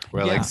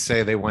 Where like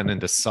say they went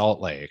into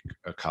Salt Lake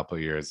a couple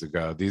of years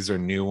ago. These are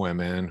new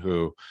women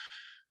who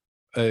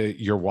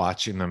you're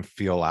watching them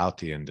feel out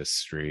the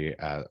industry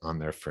on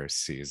their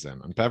first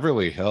season. On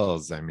Beverly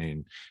Hills, I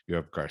mean, you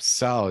have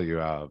Garcelle,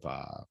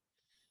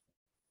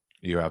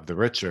 you have the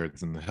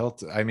Richards and the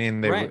Hilton. I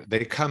mean,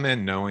 they come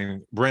in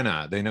knowing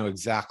Brenna, they know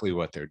exactly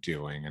what they're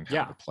doing and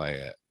how to play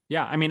it.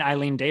 Yeah, I mean,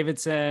 Eileen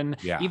Davidson,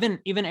 yeah. even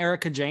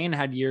Erica Jane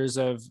had years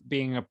of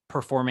being a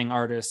performing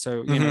artist.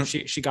 So, you know,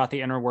 she got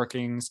the inner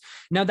workings.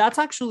 Now, that's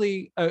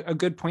actually a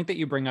good point that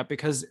you bring up,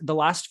 because the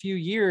last few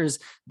years,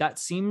 that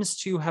seems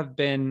to have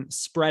been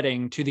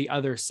spreading to the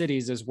other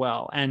cities as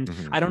well. And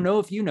I don't know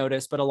if you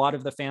noticed, but a lot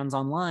of the fans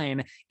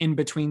online in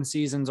between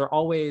seasons are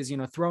always, you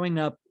know, throwing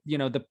up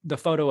the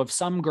photo of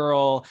some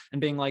girl and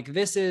being like,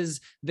 this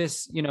is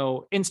this,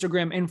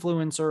 Instagram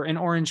influencer in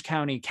Orange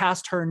County,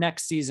 cast her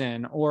next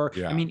season. Or,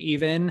 I mean,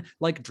 even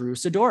like Drew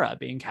Sidora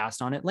being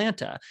cast on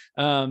Atlanta.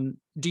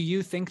 Do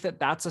you think that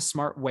that's a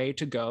smart way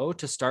to go,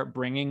 to start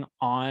bringing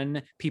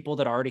on people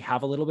that already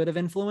have a little bit of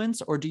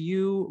influence? Or do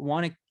you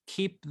want to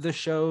keep the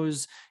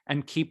shows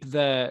and keep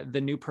the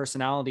new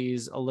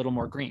personalities a little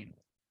more green?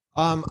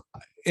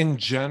 In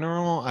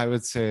general, I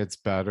would say it's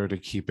better to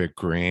keep it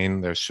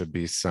green. There should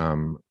be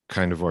some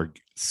kind of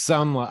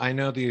I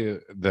know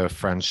the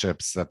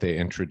friendships that they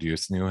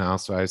introduce new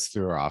housewives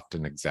through are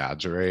often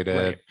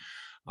exaggerated.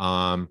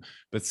 Right.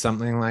 But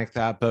something like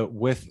that. But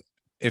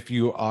if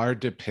you are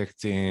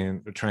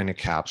trying to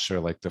capture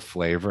like the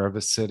flavor of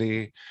a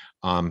city,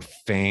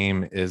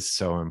 fame is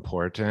so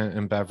important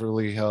in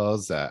Beverly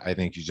Hills that I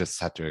think you just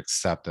have to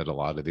accept that a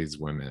lot of these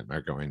women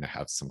are going to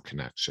have some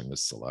connection to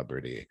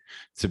celebrity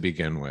to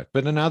begin with.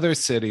 But in other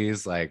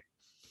cities, like,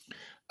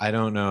 I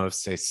don't know if,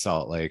 say,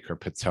 Salt Lake or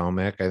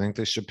Potomac, I think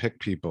they should pick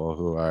people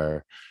who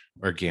are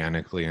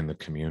organically in the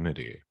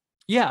community.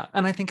 Yeah.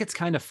 And I think it's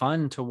kind of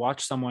fun to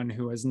watch someone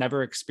who has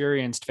never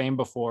experienced fame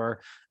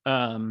before,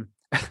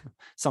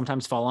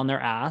 sometimes fall on their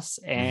ass.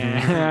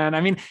 And I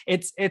mean,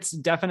 it's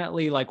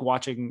definitely like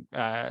watching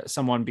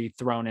someone be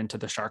thrown into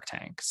the Shark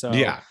Tank. So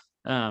yeah.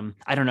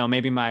 I don't know,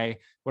 maybe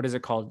what is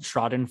it called?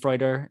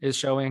 Schadenfreude is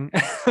showing.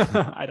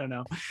 I don't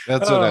know.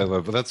 That's what I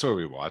love. That's what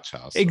we watch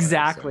Housewives.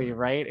 Exactly.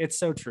 Right. It's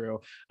so true.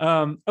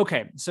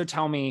 Okay. So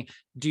tell me,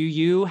 do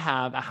you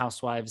have a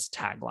Housewives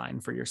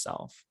tagline for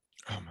yourself?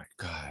 Oh my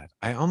God.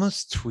 I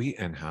almost tweet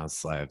in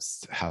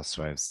Housewives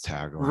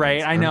taglines.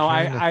 Right. I know.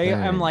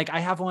 I'm like, I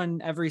have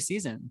one every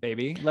season,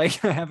 baby.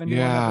 Like, I have a new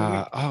one every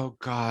week. Oh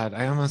God.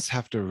 I almost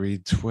have to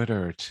read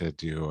Twitter to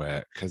do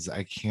it because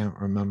I can't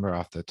remember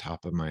off the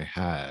top of my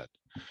head.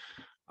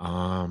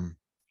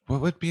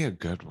 What would be a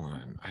good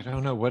one? I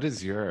don't know. What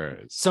is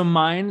yours? So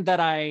mine that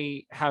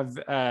I have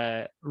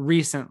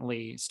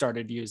recently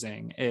started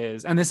using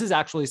is, and this is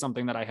actually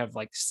something that I have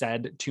like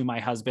said to my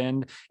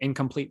husband in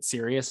complete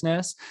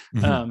seriousness.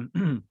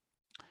 Mm-hmm.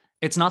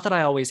 It's not that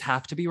I always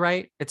have to be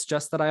right. It's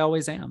just that I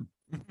always am.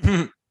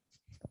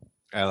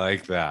 I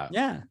like that.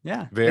 Yeah.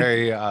 Yeah.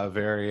 Very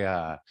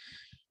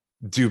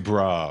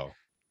Dubrow.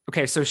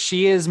 Okay, so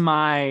she is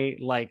my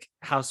like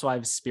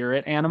housewives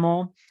spirit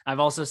animal. I've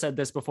also said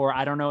this before.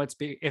 I don't know if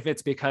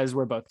it's because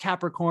we're both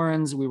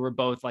Capricorns, we were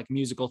both like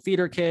musical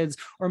theater kids,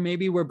 or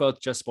maybe we're both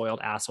just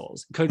spoiled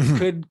assholes.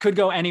 Could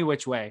go any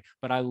which way.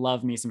 But I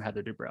love me some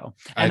Heather Dubrow.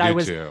 And I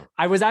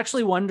was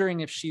actually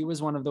wondering if she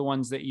was one of the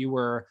ones that you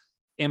were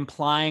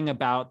implying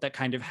about that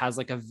kind of has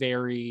like a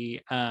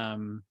very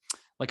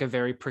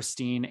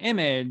pristine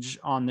image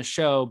on the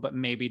show, but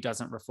maybe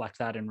doesn't reflect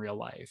that in real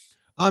life.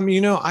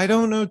 I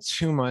don't know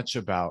too much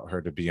about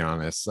her, to be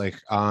honest. Like,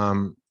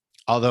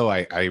 although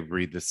I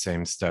read the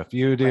same stuff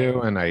you do,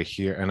 right.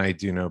 And I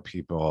do know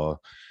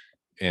people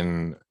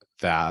in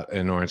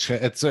Orange.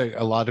 It's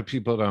a lot of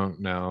people don't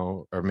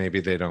know, or maybe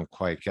they don't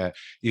quite get,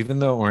 even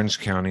though Orange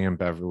County and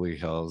Beverly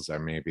Hills are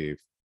maybe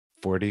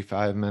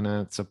 45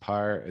 minutes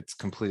apart, it's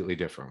completely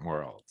different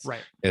worlds.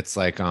 Right. It's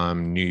like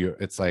New York,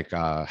 it's like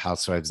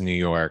Housewives New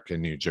York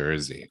and New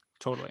Jersey.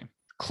 Totally.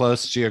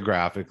 Close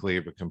geographically,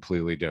 but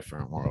completely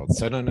different worlds.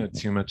 So I don't know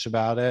too much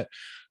about it.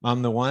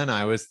 The one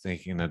I was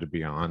thinking of, to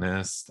be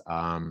honest,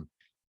 I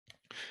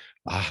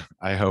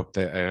hope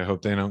they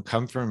don't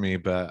come for me,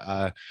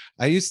 but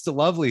I used to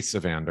love Lisa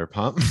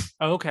Vanderpump.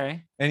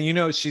 Okay.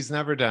 And she's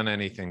never done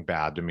anything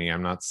bad to me.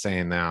 I'm not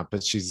saying that,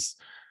 but she's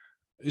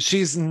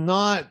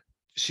not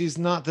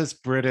this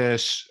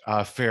British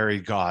fairy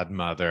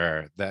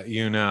godmother that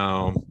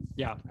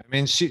Yeah. I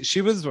mean,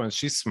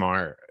 she's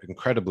smart,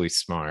 incredibly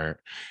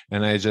smart.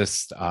 And I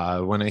just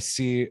when I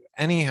see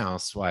any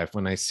housewife,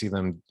 when I see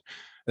them,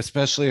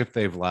 especially if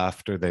they've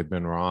left or they've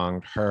been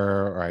wronged,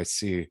 or I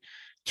see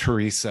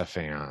Teresa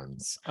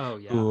fans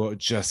who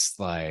just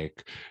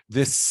like,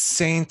 this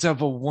saint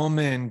of a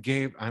woman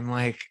I'm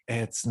like,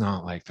 it's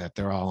not like that.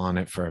 They're all on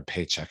it for a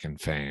paycheck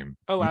and fame.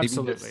 Oh,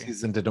 absolutely. Maybe this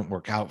season didn't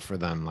work out for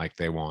them like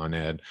they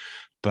wanted,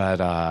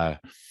 but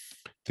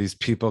these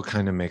people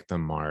kind of make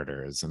them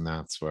martyrs, and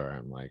that's where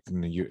I'm like,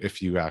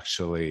 if you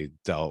actually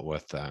dealt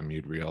with them,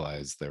 you'd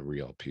realize they're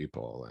real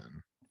people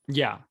and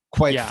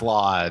quite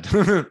flawed.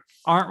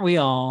 Aren't we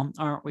all?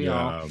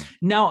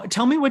 Now,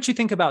 tell me what you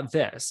think about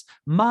this.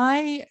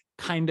 My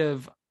kind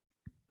of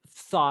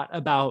thought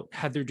about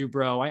Heather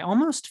Dubrow, I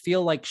almost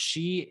feel like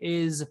she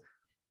is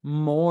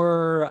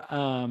more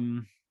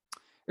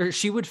or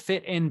she would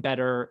fit in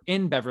better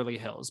in Beverly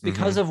Hills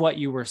because of what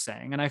you were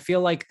saying. And I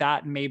feel like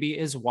that maybe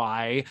is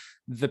why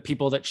the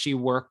people that she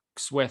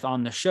works with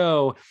on the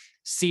show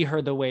see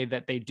her the way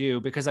that they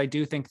do, because I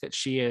do think that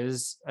she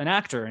is an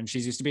actor and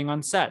she's used to being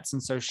on sets.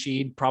 And so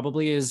she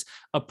probably is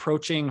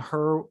approaching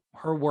her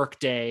work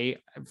day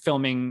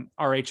filming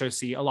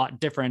RHOC a lot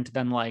different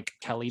than like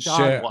Kelly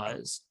Dodd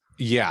was.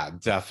 Yeah,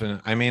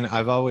 definitely. I mean,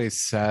 I've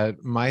always said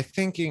my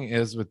thinking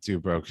is with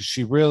Dubrow, because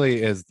she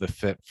really is the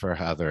fit for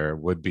Heather,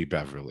 would be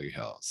Beverly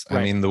Hills. Right.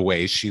 I mean, the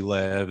way she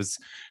lives,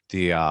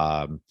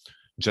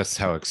 just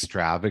how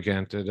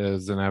extravagant it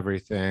is and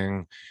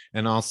everything.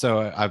 And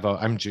also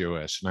I'm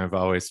Jewish, and I've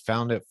always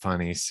found it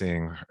funny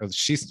seeing her.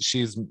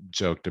 She's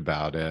joked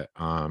about it.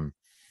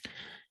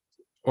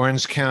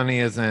 Orange County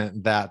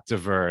isn't that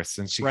diverse,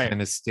 and she Right.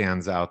 kind of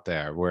stands out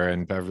there. Where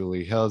in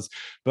Beverly Hills,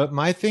 but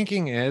my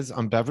thinking is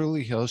on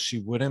Beverly Hills, she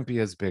wouldn't be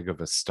as big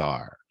of a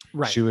star.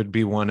 Right. She would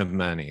be one of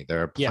many.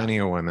 There are Yeah. plenty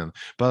of women,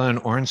 but in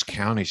Orange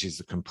County, she's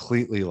a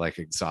completely like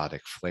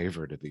exotic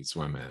flavor to these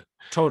women.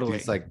 Totally.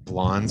 These like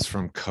blondes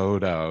from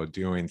Kodo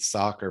doing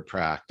soccer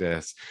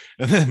practice,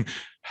 and then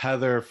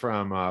Heather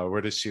from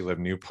where does she live?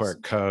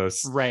 Newport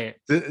Coast. Right.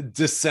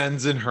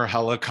 Descends in her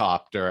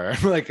helicopter.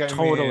 Like I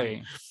Totally.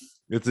 mean,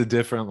 it's a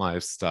different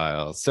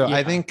lifestyle. So Yeah.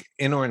 I think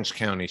in Orange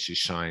County, she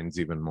shines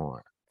even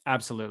more.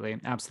 Absolutely.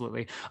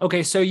 Absolutely.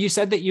 Okay. So you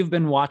said that you've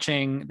been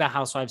watching The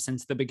Housewives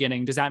since the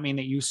beginning. Does that mean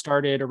that you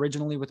started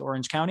originally with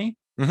Orange County?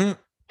 Mhm.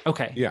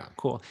 Okay. Yeah.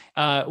 Cool.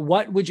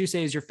 What would you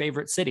say is your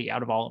favorite city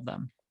out of all of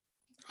them?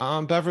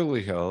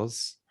 Beverly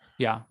Hills.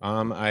 Yeah.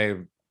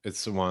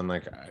 It's the one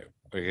like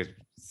I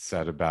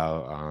said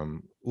about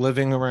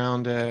living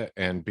around it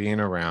and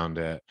being around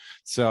it.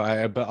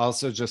 So but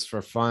also just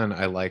for fun,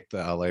 I like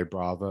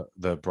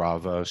the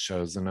Bravo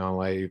shows in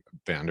LA,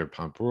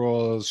 Vanderpump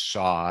Rules,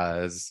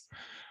 Shaw's,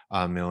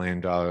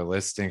 Million Dollar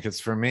Listing. Because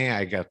for me,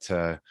 I get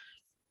to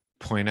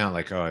point out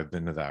like, oh, I've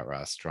been to that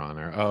restaurant,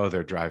 or oh,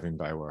 they're driving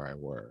by where I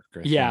work,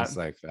 or Yeah. things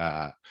like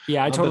that.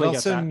 Yeah. I totally but get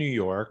also that. New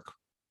York.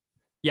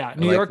 Yeah. I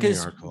New like York New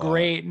is York a lot.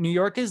 great. New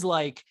York is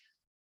like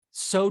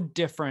so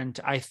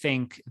different, I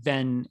think,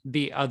 than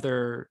the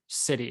other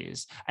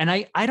cities. And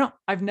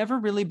I've never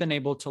really been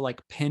able to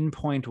like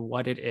pinpoint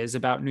what it is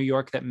about New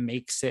York that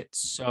makes it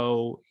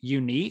so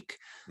unique.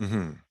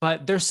 Mhm.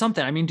 But there's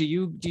something. I mean, do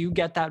you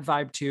get that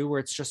vibe too, where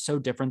it's just so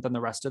different than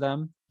the rest of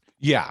them?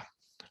 Yeah.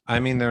 I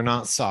mean, they're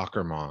not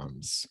soccer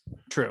moms.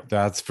 True.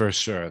 That's for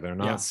sure. They're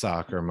not Yeah.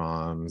 soccer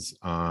moms.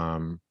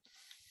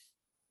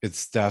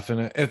 It's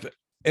definite.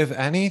 If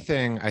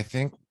anything, I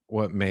think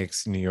what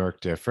makes New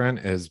York different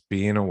is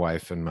being a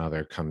wife and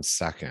mother comes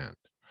second.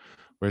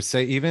 Where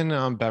say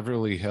even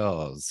Beverly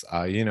Hills,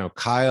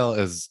 Kyle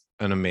is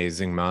an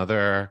amazing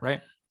mother. Right.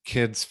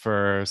 Kids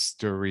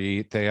first,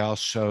 Dorit, they all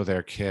show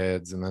their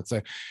kids, and that's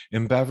like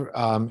in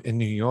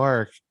New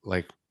York,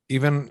 like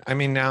even I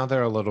mean now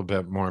they're a little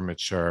bit more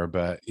mature,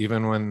 but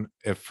even when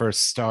it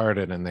first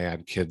started and they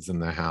had kids in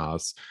the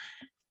house,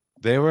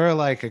 they were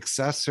like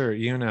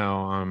accessory,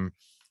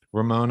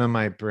 Ramona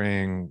might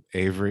bring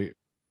Avery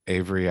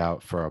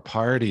out for a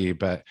party,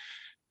 but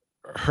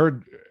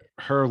her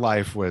her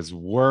life was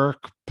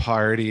work,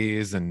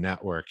 parties, and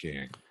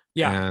networking.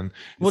 Yeah. And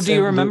well, do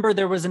you remember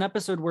there was an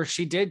episode where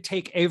she did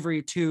take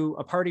Avery to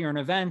a party or an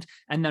event,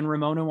 and then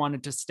Ramona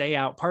wanted to stay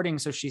out partying,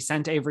 so she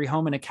sent Avery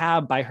home in a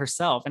cab by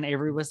herself, and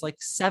Avery was like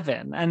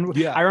 7. And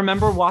yeah. I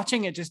remember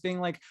watching it just being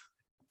like,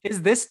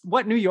 is this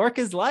what New York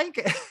is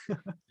like?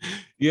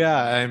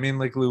 Yeah, I mean,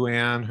 like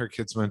Luann, her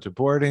kids went to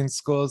boarding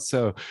school.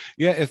 So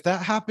yeah, if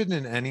that happened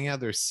in any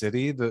other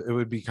city, it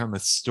would become a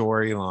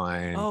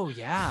storyline. Oh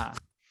yeah.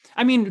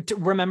 I mean,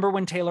 remember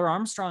when Taylor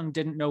Armstrong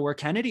didn't know where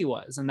Kennedy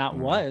was, and that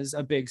was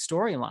a big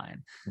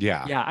storyline.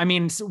 Yeah. Yeah. I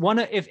mean,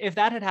 if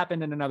that had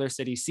happened in another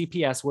city,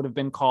 CPS would have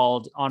been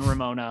called on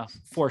Ramona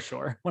for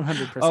sure.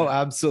 100%. Oh,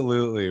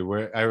 absolutely.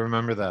 Where I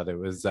remember that it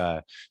was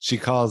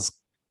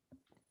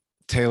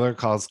Taylor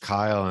calls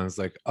Kyle and is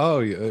like,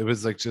 oh, it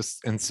was like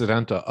just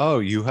incidental. Oh,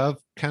 you have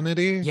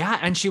Kennedy? Yeah.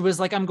 And she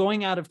was like, I'm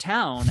going out of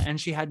town. And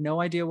she had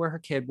no idea where her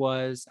kid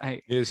was.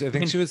 I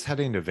think she was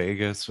heading to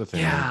Vegas with a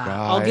new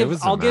guy.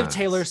 I'll give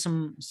Taylor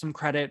some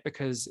credit,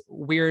 because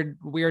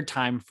weird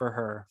time for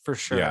her, for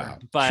sure. Yeah.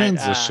 But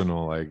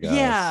transitional, I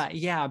guess.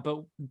 Yeah.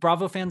 But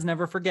Bravo fans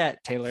never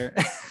forget Taylor.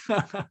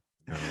 No.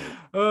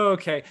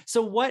 Okay.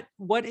 So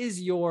what is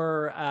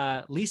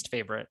your least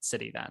favorite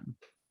city then?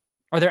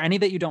 Are there any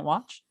that you don't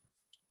watch?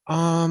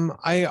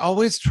 I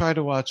always try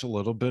to watch a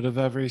little bit of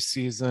every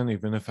season,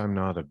 even if I'm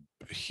not a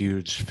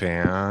huge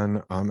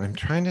fan. I'm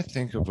trying to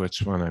think of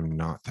which one I'm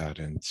not that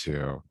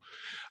into.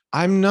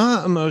 I'm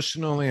not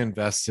emotionally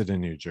invested in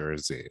New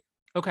Jersey.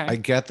 Okay. I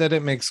get that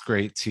it makes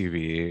great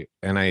TV,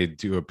 and I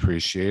do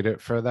appreciate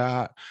it for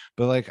that.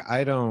 But like,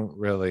 I don't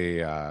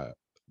really, I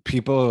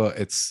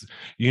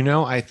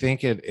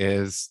think it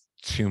is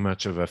too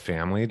much of a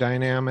family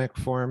dynamic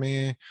for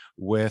me.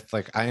 With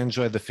like, I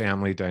enjoy the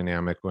family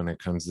dynamic when it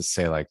comes to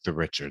say like the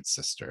Richard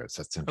sisters.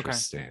 That's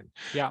interesting. Okay.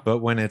 Yeah. But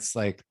when it's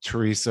like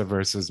Teresa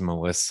versus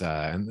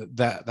Melissa, and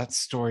that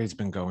story's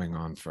been going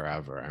on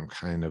forever, I'm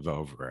kind of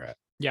over it.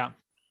 Yeah.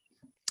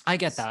 I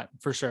get that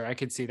for sure. I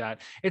could see that.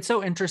 It's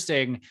so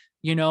interesting.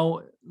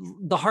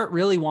 The heart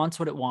really wants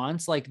what it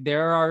wants. Like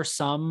there are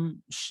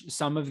some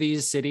of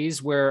these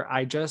cities where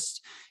I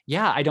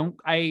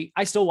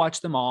still watch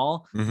them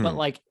all, but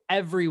like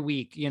every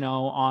week,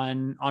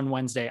 on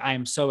Wednesday, I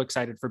am so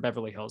excited for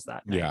Beverly Hills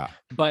that night. Yeah.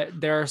 But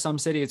there are some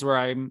cities where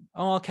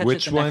I'll catch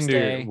it the next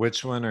day.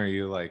 Which one are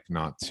you like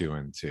not too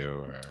into?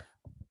 Or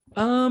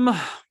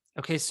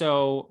Okay,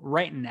 so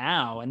right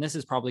now, and this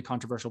is probably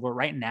controversial, but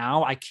right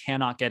now I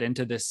cannot get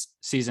into this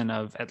season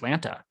of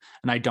Atlanta,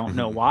 and I don't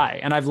know Mhm. why.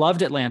 And I've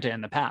loved Atlanta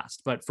in the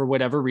past, but for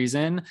whatever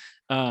reason,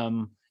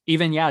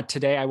 even yeah,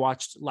 today I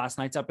watched last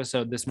night's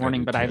episode this I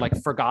morning, did but I too. like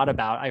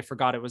I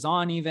forgot it was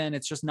on even.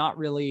 It's just not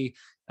really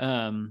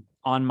on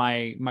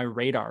my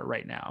radar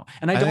right now.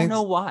 And I I don't think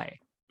know why.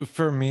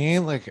 for me,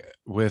 like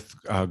with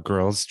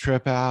Girls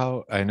Trip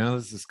Out, I know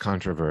this is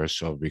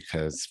controversial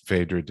because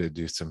Phaedra did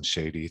do some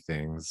shady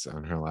things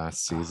on her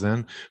last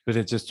season, but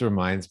it just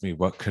reminds me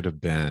what could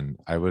have been.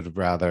 I would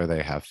rather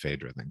they have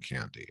Phaedra than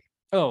Candy.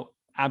 Oh,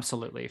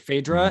 absolutely.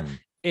 Phaedra Hmm.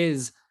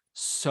 is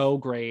so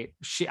great.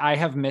 I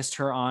have missed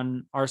her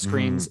on our Hmm.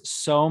 screens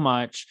so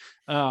much.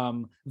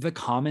 The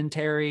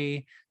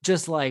commentary,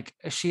 just like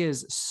she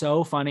is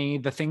so funny.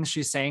 The things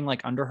she's saying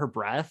like under her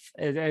breath,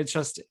 it's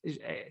just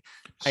I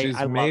She's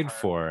love made her.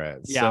 for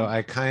it. So Yeah.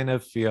 I kind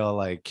of feel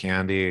like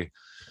Candy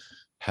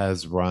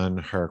has run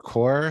her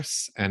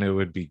course, and it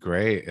would be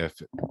great if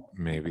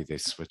maybe they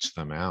switch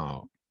them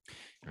out.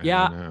 I don't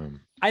Yeah. know.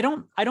 I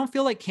don't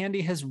feel like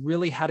Candy has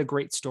really had a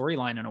great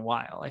storyline in a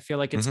while. I feel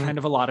like it's Hmm. kind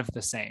of a lot of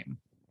the same.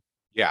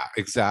 Yeah,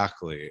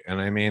 exactly. And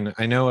I mean,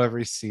 I know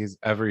every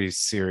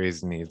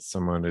series needs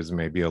someone who's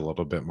maybe a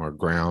little bit more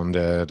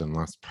grounded and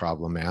less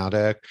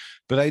problematic,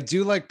 but I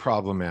do like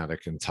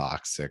problematic and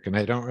toxic, and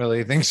I don't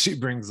really think she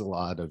brings a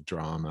lot of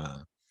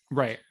drama.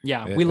 Right.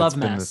 Yeah. We It's love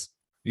been this, mess.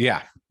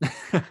 yeah.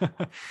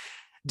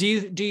 Do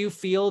you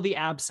feel the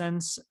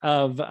absence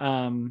of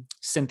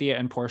Cynthia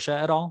and Portia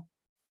at all?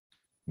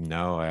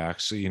 No, I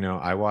actually,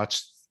 I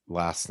watched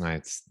last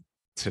night's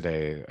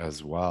today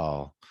as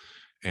well,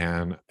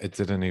 and it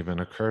didn't even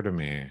occur to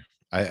me.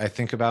 I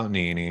think about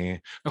Nene.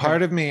 Okay.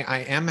 Part of me, I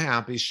am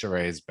happy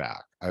Sheree's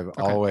back.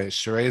 Okay.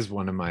 Sheree's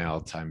one of my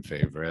all-time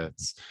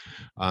favorites.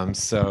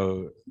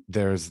 So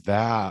there's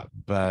that,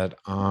 but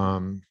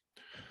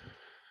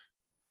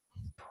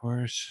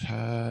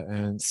Portia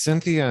and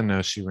Cynthia,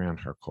 no, she ran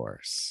her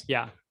course.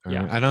 Yeah. I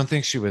Yeah. mean, I don't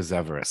think she was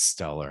ever a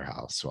stellar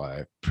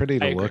housewife. Pretty I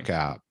to agree. look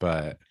at,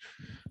 but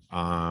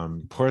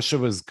Portia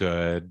was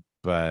good,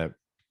 but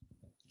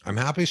I'm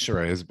happy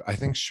Sheree's. I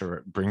think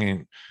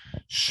bringing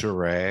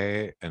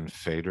Sheree and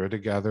Phaedra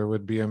together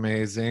would be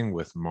amazing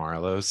with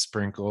Marlo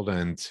sprinkled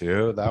in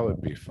too. That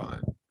would be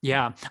fun.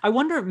 Yeah. I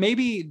wonder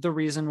maybe the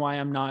reason why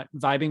I'm not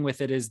vibing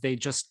with it is they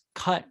just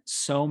cut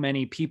so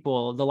many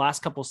people. The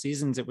last couple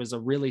seasons, it was a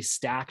really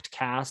stacked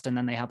cast, and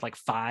then they had like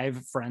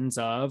five friends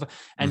of,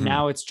 and Mhm.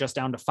 now it's just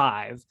down to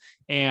five.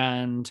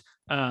 And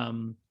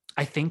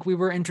I think we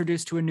were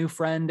introduced to a new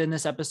friend in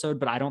this episode,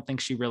 but I don't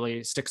think she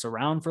really sticks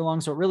around for long.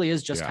 So it really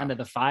is just Yeah, kind of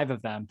the five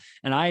of them.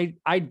 And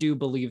I do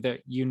believe that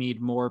you need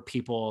more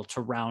people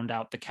to round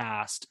out the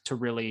cast to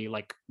really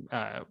like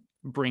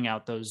bring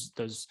out those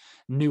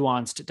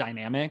nuanced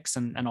dynamics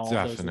and all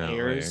of those definitely.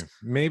 layers.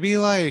 Maybe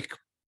like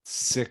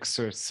 6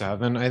 or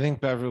 7. I think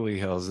Beverly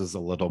Hills is a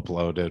little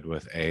bloated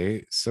with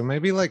 8. So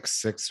maybe like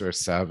 6 or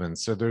 7.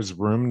 So there's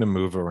room to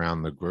move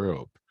around the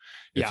group.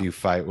 If Yeah, you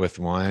fight with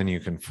one, you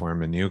can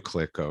form a new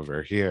clique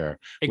over here.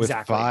 With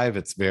exactly. 5,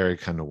 it's very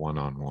kind of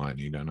one-on-one.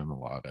 You don't have a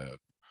lot of,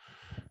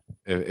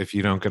 if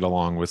you don't get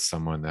along with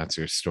someone, that's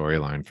your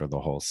storyline for the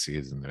whole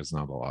season. There's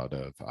not a lot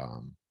of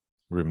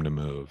room to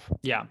move.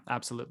 Yeah,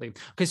 absolutely.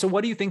 Okay, so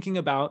what are you thinking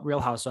about Real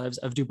Housewives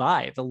of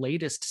Dubai, the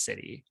latest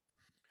city?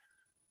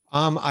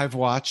 I've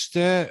watched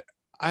it.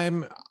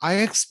 I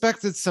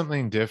expected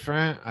something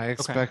different. I Okay.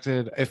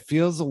 expected it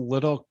feels a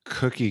little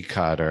cookie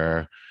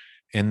cutter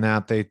in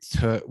that they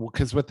took,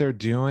 because what they're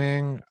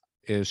doing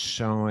is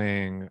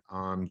showing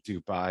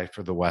Dubai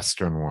for the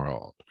Western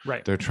world.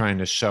 Right. They're trying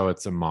to show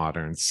it's a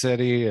modern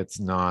city. It's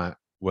not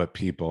what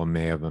people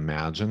may have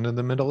imagined in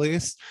the Middle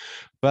East.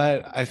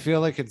 But I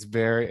feel like it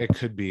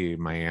could be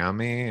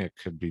Miami, it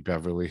could be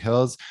Beverly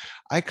Hills.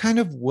 I kind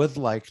of would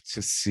like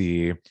to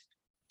see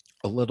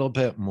a little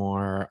bit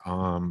more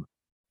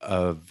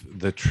of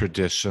the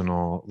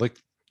traditional, like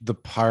the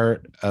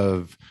part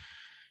of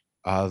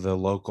the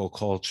local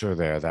culture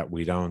there that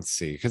we don't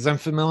see. Because I'm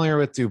familiar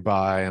with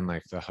Dubai and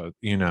like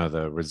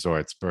the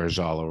resorts, Burj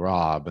Al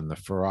Arab and the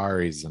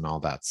Ferraris and all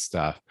that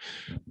stuff.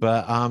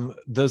 But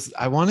those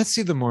I want to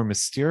see the more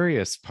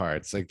mysterious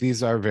parts. Like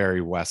these are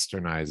very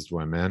westernized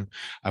women.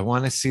 I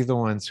want to see the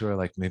ones who are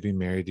like maybe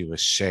married to a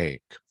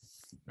sheikh,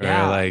 or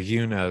Yeah.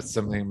 like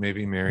something,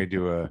 maybe married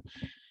to a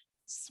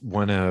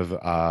one of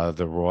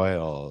the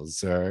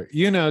royals, or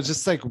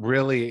just like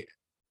really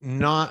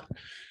not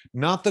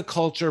the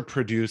culture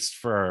produced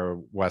for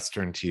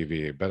Western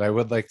TV, but I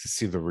would like to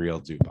see the real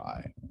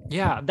Dubai.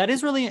 Yeah, that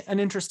is really an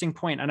interesting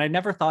point, and I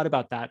never thought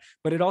about that.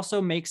 But it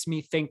also makes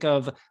me think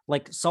of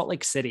like Salt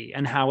Lake City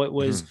and how it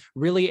was Mhm.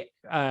 really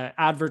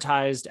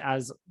advertised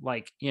as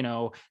like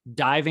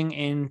diving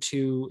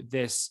into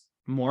this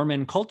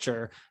Mormon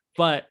culture,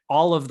 but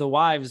all of the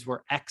wives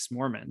were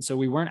ex-Mormon, so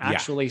we weren't Yeah,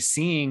 actually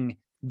seeing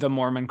the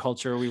Mormon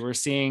culture. We were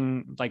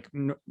seeing like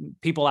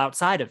people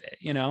outside of it.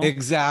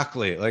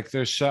 exactly. Like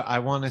I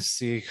want to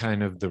see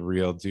kind of the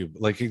real Dubai,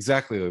 like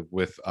exactly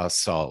with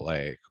Salt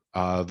Lake.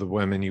 The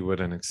women you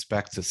wouldn't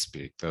expect to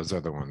speak, those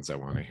are the ones I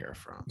want to hear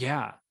from.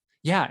 Yeah.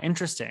 Yeah,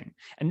 interesting.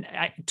 And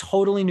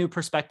totally new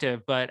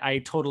perspective, but I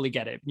totally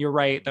get it. You're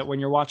right that when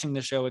you're watching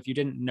the show, if you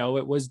didn't know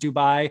it was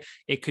Dubai,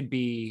 it could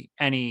be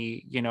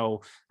any,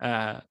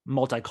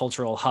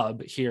 multicultural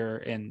hub here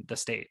in the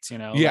States,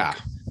 Yeah. like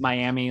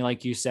Miami,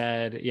 like you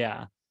said.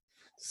 Yeah.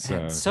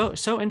 And So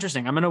so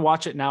interesting. I'm going to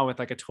watch it now with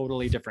like a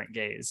totally different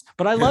gaze.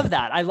 But I love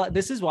that.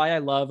 This is why I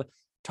love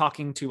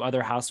talking to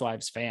other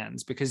Housewives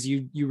fans, because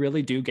you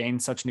really do gain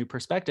such new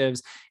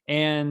perspectives.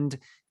 And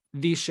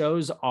these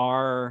shows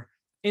are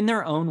in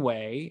their own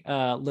way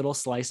little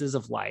slices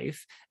of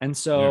life, and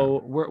so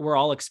yeah. we're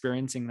all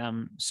experiencing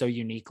them so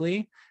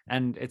uniquely,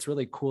 and it's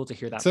really cool to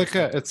hear that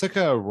It's like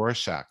a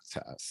Rorschach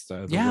test. The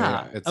way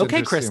yeah, it's okay,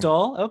 interesting.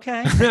 Crystal,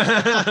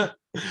 okay.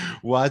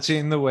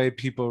 Watching the way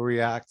people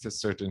react to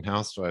certain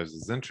housewives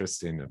is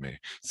interesting to me. Yeah,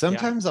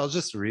 Sometimes I'll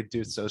just read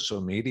through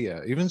social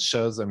media, even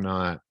shows I'm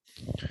not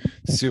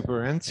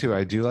super into.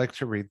 I do like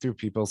to read through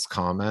people's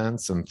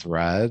comments and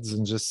threads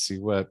and just see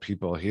what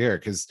people hear,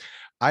 because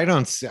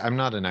I'm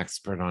not an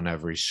expert on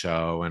every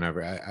show and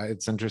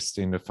it's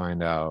interesting to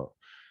find out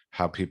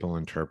how people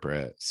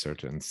interpret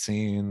certain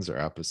scenes or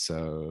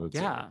episodes.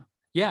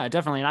 yeah,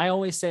 definitely. And I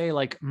always say,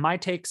 like, my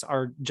takes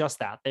are just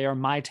that. They are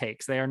my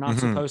takes. They are not Mhm.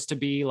 supposed to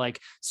be like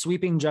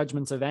sweeping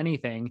judgments of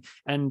anything.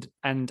 And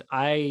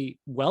I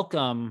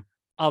welcome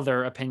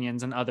other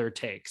opinions and other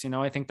takes.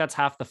 I think that's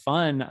half the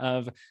fun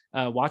of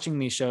watching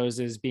these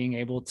shows, is being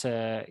able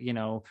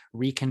to,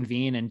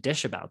 reconvene and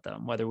dish about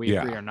them, whether we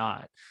agree Yeah. or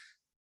not.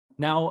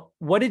 Now,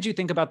 what did you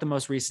think about the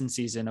most recent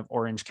season of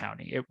Orange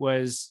County? It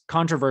was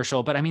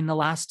controversial, but I mean, the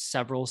last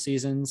several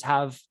seasons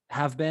have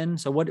been.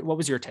 So what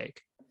was your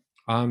take?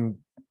 Um,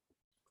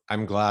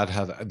 I'm glad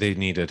they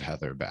needed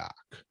Heather back.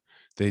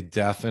 They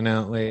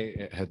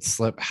definitely had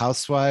slipped.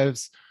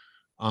 Housewives,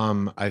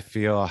 I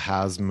feel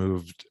has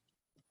moved.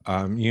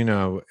 You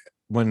know,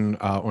 when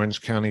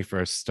Orange County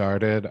first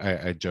started,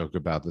 I joke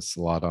about this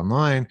a lot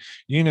online.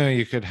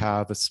 You could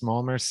have a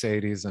small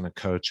Mercedes and a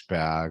Coach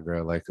bag,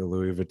 or like a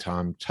Louis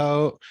Vuitton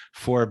tote,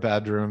 4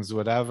 bedrooms,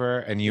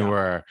 whatever, and you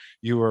were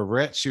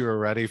rich, you were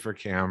ready for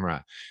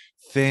camera.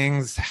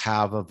 Things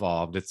have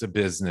evolved. It's a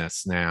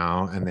business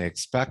now, and they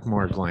expect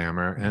more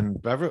glamour. And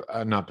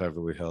not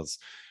Beverly Hills,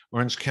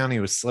 Orange County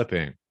was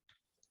slipping.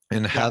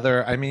 And Yeah.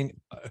 Heather, I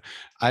mean,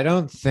 I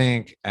don't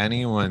think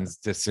anyone's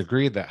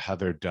disagreed that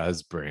Heather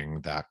does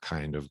bring that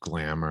kind of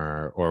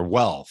glamour or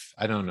wealth.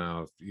 I don't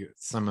know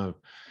if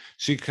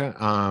she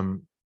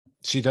can,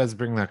 she does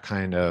bring that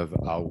kind of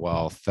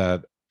wealth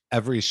that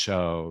every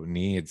show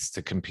needs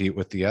to compete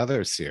with the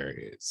other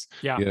series.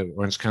 Yeah.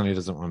 Orange County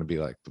doesn't want to be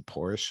like the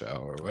poor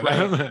show or Right.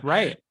 whatever.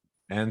 Right.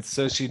 And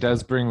so she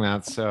does bring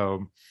that.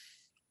 So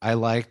I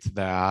liked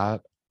that.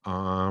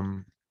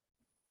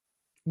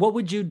 What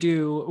would you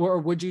do, or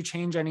would you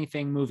change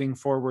anything moving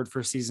forward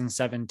for season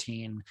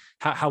 17?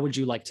 How would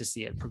you like to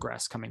see it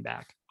progress coming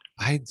back?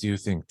 I do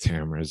think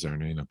Tamara's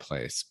earning a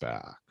place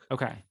back.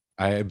 Okay.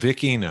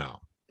 Vicky,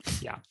 no.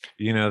 Yeah.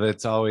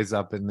 That's always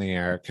up in the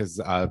air,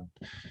 because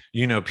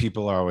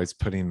people are always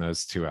putting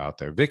those two out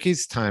there.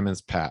 Vicky's time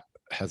has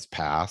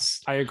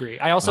passed. I agree.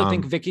 I also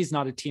think Vicky's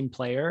not a team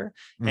player,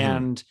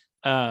 and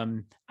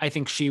I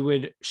think she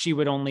would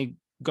only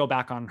go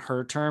back on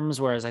her terms,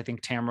 whereas I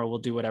think Tamara will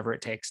do whatever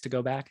it takes to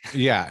go back.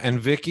 Yeah,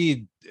 and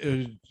Vicky,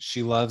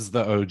 she loves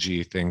the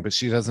OG thing, but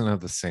she doesn't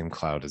have the same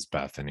clout as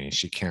Bethany.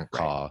 She can't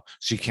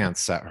she can't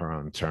set her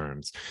own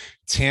terms.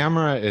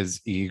 Tamara is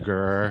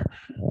eager,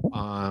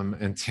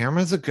 and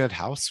Tamara's a good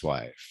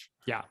housewife.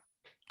 Yeah,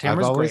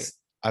 Tamara's great.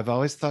 I've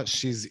always thought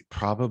she's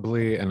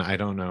probably, and I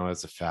don't know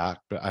as a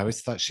fact, but I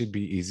always thought she'd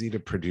be easy to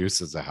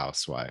produce as a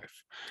housewife.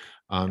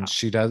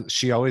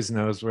 She always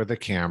knows where the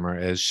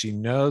camera is. She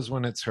knows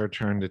when it's her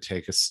turn to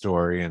take a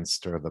story and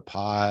stir the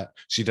pot.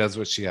 She does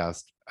what she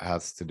has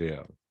to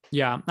do.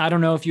 Yeah. I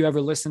don't know if you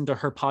ever listened to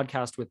her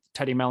podcast with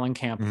Teddy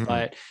Mellencamp,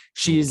 but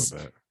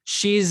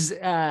she's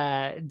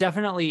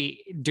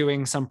definitely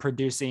doing some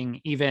producing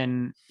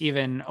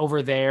even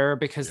over there,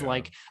 because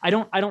like, I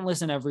don't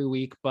listen every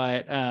week,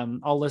 but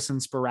I'll listen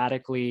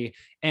sporadically,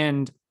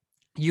 and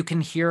you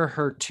can hear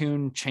her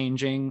tune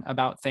changing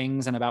about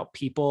things and about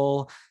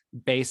people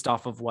based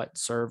off of what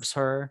serves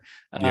her.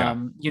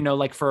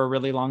 Like for a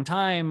really long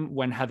time,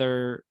 when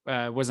Heather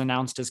was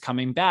announced as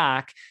coming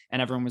back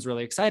and everyone was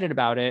really excited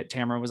about it,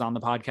 Tamara was on the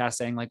podcast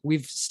saying, like,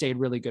 we've stayed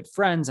really good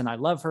friends and I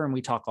love her and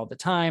we talk all the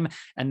time.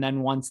 And then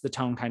once the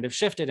tone kind of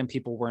shifted and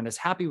people weren't as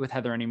happy with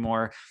Heather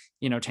anymore,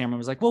 Tamara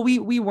was like, well,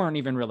 we weren't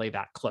even really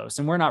that close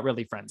and we're not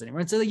really friends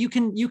anymore. And so you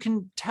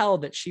can tell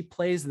that she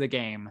plays the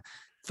game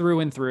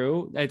through and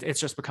through. It's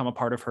just become a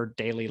part of her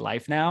daily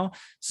life now.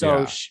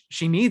 So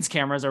she needs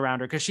cameras around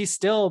her, because she's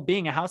still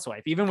being a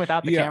housewife, even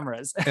without the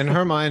cameras. In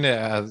her mind,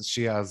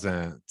 she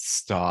hasn't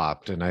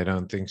stopped. And I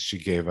don't think she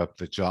gave up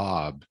the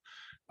job.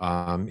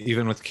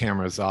 Even with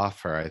cameras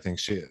off her, I think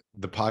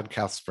the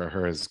podcast for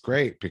her is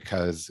great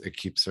because it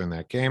keeps her in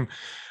that game.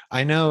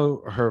 I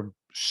know her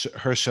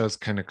her show's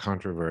kind of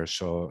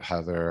controversial.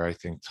 Heather, I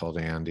think, told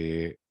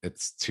Andy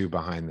it's too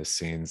behind the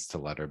scenes to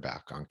let her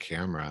back on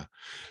camera.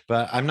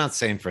 But I'm not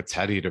saying for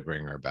Teddy to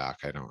bring her back.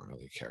 I don't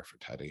really care for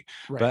Teddy.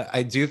 Right. But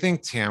I do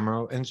think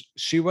Tamara, and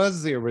she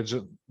was the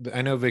original.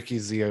 I know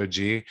Vicky's the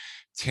OG.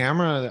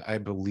 Tamara, I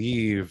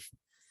believe,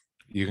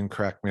 you can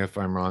correct me if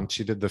I'm wrong,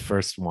 she did the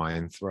first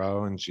wine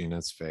throw in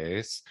Gina's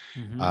face.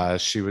 Mhm.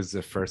 She was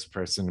the first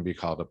person to be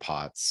called a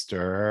pot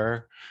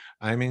stirrer.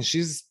 I mean,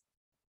 she's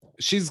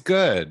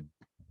good.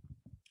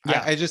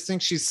 Yeah. I just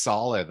think she's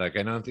solid. Like,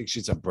 I don't think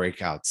she's a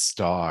breakout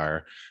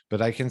star,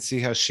 but I can see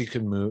how she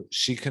can move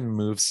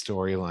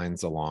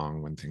storylines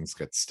along when things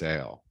get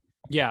stale.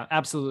 Yeah,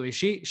 absolutely.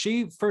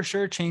 She for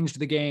sure changed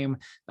the game.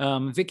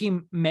 Vicky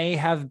may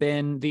have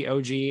been the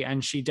OG,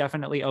 and she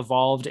definitely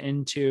evolved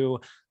into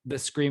the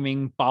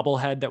screaming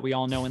bobblehead that we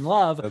all know and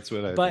love. That's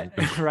what I but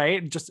think.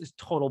 right, just a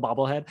total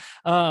bobblehead.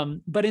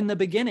 But in the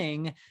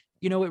beginning,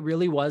 it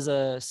really was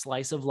a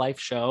slice of life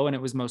show, and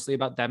it was mostly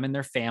about them and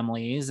their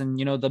families. And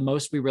the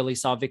most we really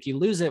saw Vicky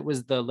lose it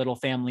was the little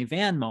family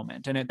van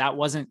moment, and that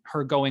wasn't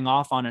her going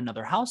off on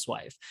another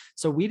housewife.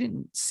 So we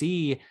didn't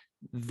see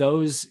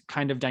those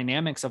kind of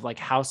dynamics of like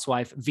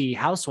housewife v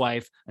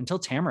housewife until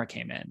Tamara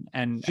came in.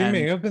 And She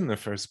may have been the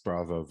first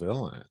Bravo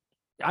villain.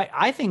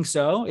 I think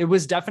so. It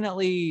was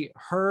definitely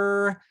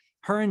her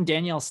and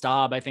Danielle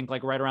Staub, I think,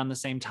 like right around the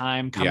same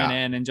time, coming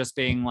in and just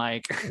being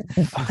like,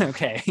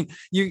 okay,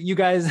 you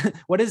guys,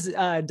 what is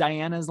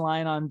Diana's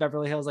line on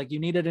Beverly Hills? Like, you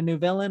needed a new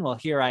villain? Well,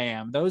 here I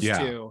am. Those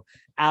two,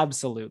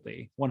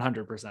 absolutely,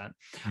 100%.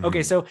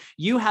 Okay, so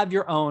you have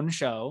your own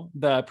show,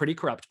 the Pretty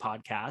Corrupt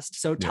podcast.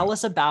 So tell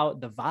us about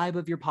the vibe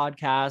of your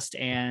podcast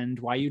and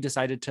why you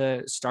decided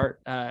to start,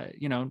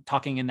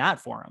 talking in that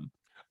forum.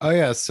 Oh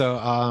yeah, so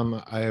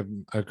I'm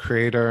a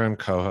creator and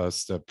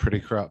co-host of Pretty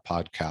Corrupt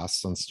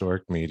podcast on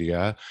Stork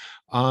Media.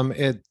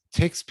 It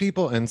takes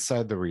people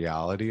inside the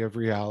reality of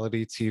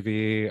reality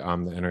TV,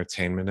 the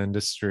entertainment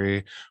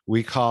industry.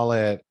 We call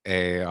it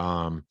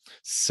a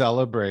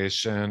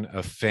celebration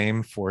of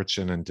fame,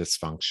 fortune, and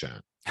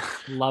dysfunction.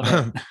 Love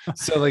it.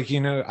 So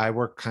I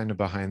work kind of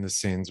behind the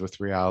scenes with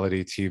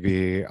reality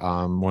TV.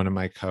 One of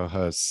my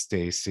co-hosts,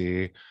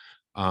 Stacy,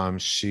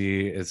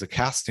 she is a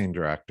casting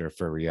director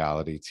for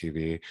reality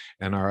TV.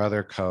 And our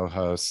other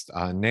co-host,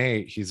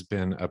 Nate, he's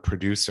been a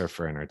producer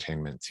for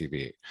entertainment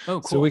TV. Oh,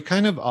 cool. So we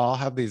kind of all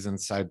have these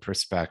inside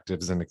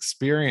perspectives and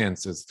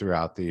experiences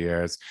throughout the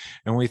years.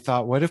 And we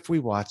thought, what if we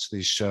watch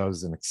these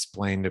shows and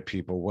explain to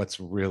people what's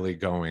really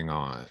going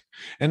on?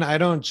 And I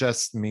don't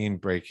just mean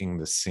breaking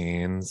the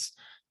scenes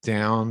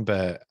down,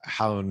 but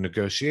how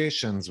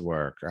negotiations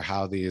work, or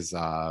how these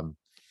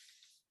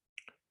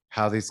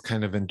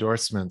kind of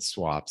endorsement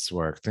swaps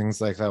work, things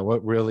like that.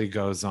 What really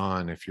goes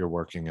on if you're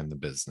working in the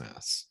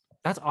business.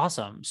 That's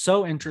awesome.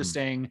 So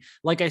interesting.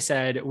 Like I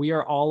said, we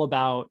are all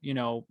about,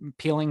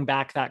 peeling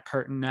back that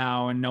curtain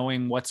now and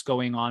knowing what's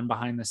going on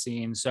behind the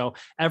scenes. So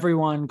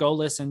everyone go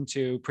listen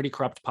to Pretty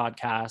Corrupt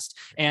podcast.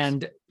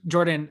 And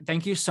Jordan,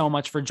 thank you so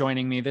much for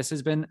joining me. This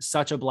has been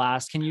such a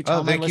blast. Can you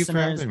tell my listeners? Thank you for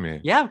having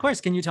me. Yeah, of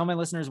course. Can you tell my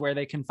listeners where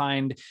they can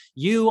find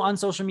you on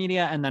social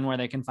media, and then where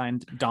they can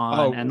find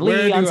Dawn and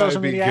Lee on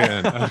social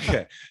media?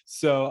 Okay.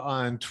 So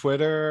on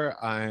Twitter,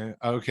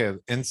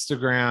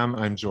 Instagram,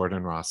 I'm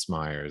Jordan Ross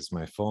Myers,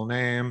 my full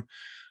name.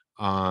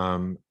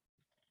 On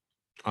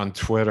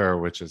Twitter,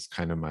 which is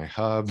kind of my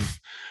hub,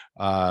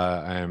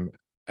 I'm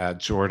at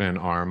Jordan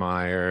R.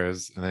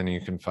 Myers, and then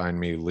you can find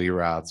me Lee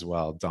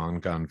Radswell, Don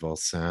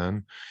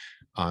Gunvalson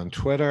on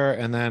Twitter,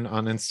 and then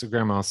on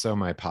Instagram also.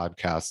 My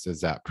podcast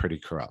is at Pretty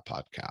Corrupt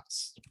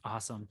Podcast.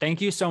 Awesome. Thank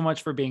you so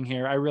much for being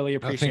here. I really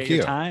appreciate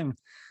your time.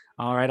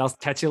 All right, I'll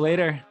catch you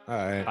later. All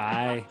right.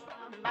 Bye.